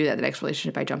have to do that the next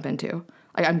relationship I jump into.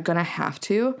 Like, I'm gonna have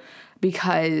to,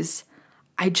 because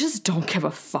I just don't give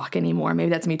a fuck anymore. Maybe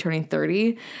that's me turning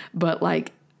 30, but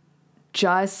like,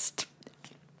 just,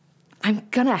 I'm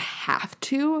gonna have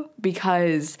to,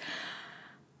 because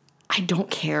I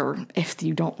don't care if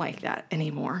you don't like that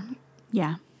anymore.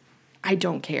 Yeah. I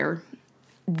don't care.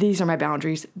 These are my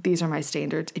boundaries. These are my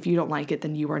standards. If you don't like it,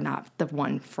 then you are not the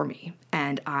one for me.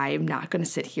 And I'm not going to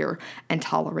sit here and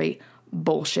tolerate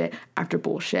bullshit after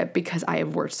bullshit, because I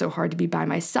have worked so hard to be by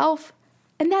myself,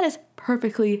 and that is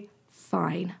perfectly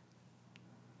fine.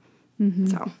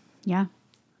 So, yeah.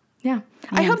 Yeah.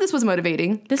 I hope this was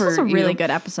motivating. This was a really good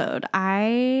episode.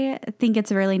 I think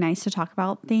it's really nice to talk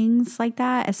about things like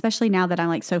that, especially now that I'm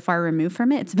like so far removed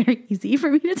from it. It's very easy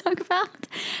for me to talk about.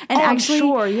 And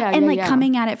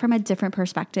coming at it from a different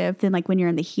perspective than like when you're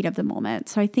in the heat of the moment.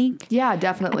 So I think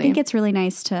definitely. I think it's really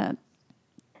nice to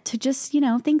just,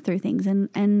 think through things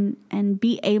and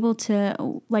be able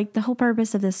to, like, the whole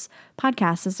purpose of this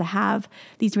podcast is to have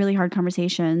these really hard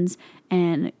conversations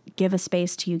and give a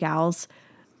space to you gals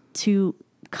to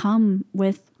come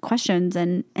with questions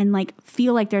and like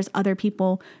feel like there's other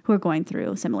people who are going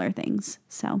through similar things.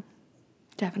 So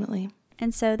definitely.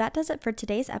 And so that does it for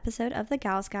today's episode of The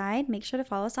Gals Guide. Make sure to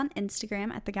follow us on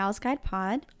Instagram at The Gals Guide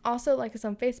Pod. Also like us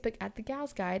on Facebook at The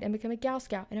Gals Guide and become a Gal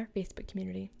Scout in our Facebook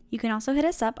community. You can also hit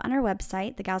us up on our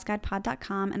website,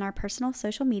 thegalsguidepod.com, and our personal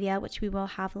social media, which we will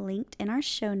have linked in our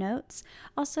show notes.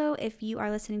 Also, if you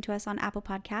are listening to us on Apple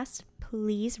Podcasts,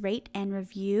 please rate and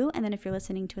review. And then if you're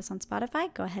listening to us on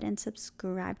Spotify, go ahead and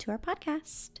subscribe to our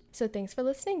podcast. So thanks for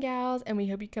listening, gals, and we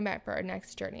hope you come back for our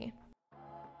next journey.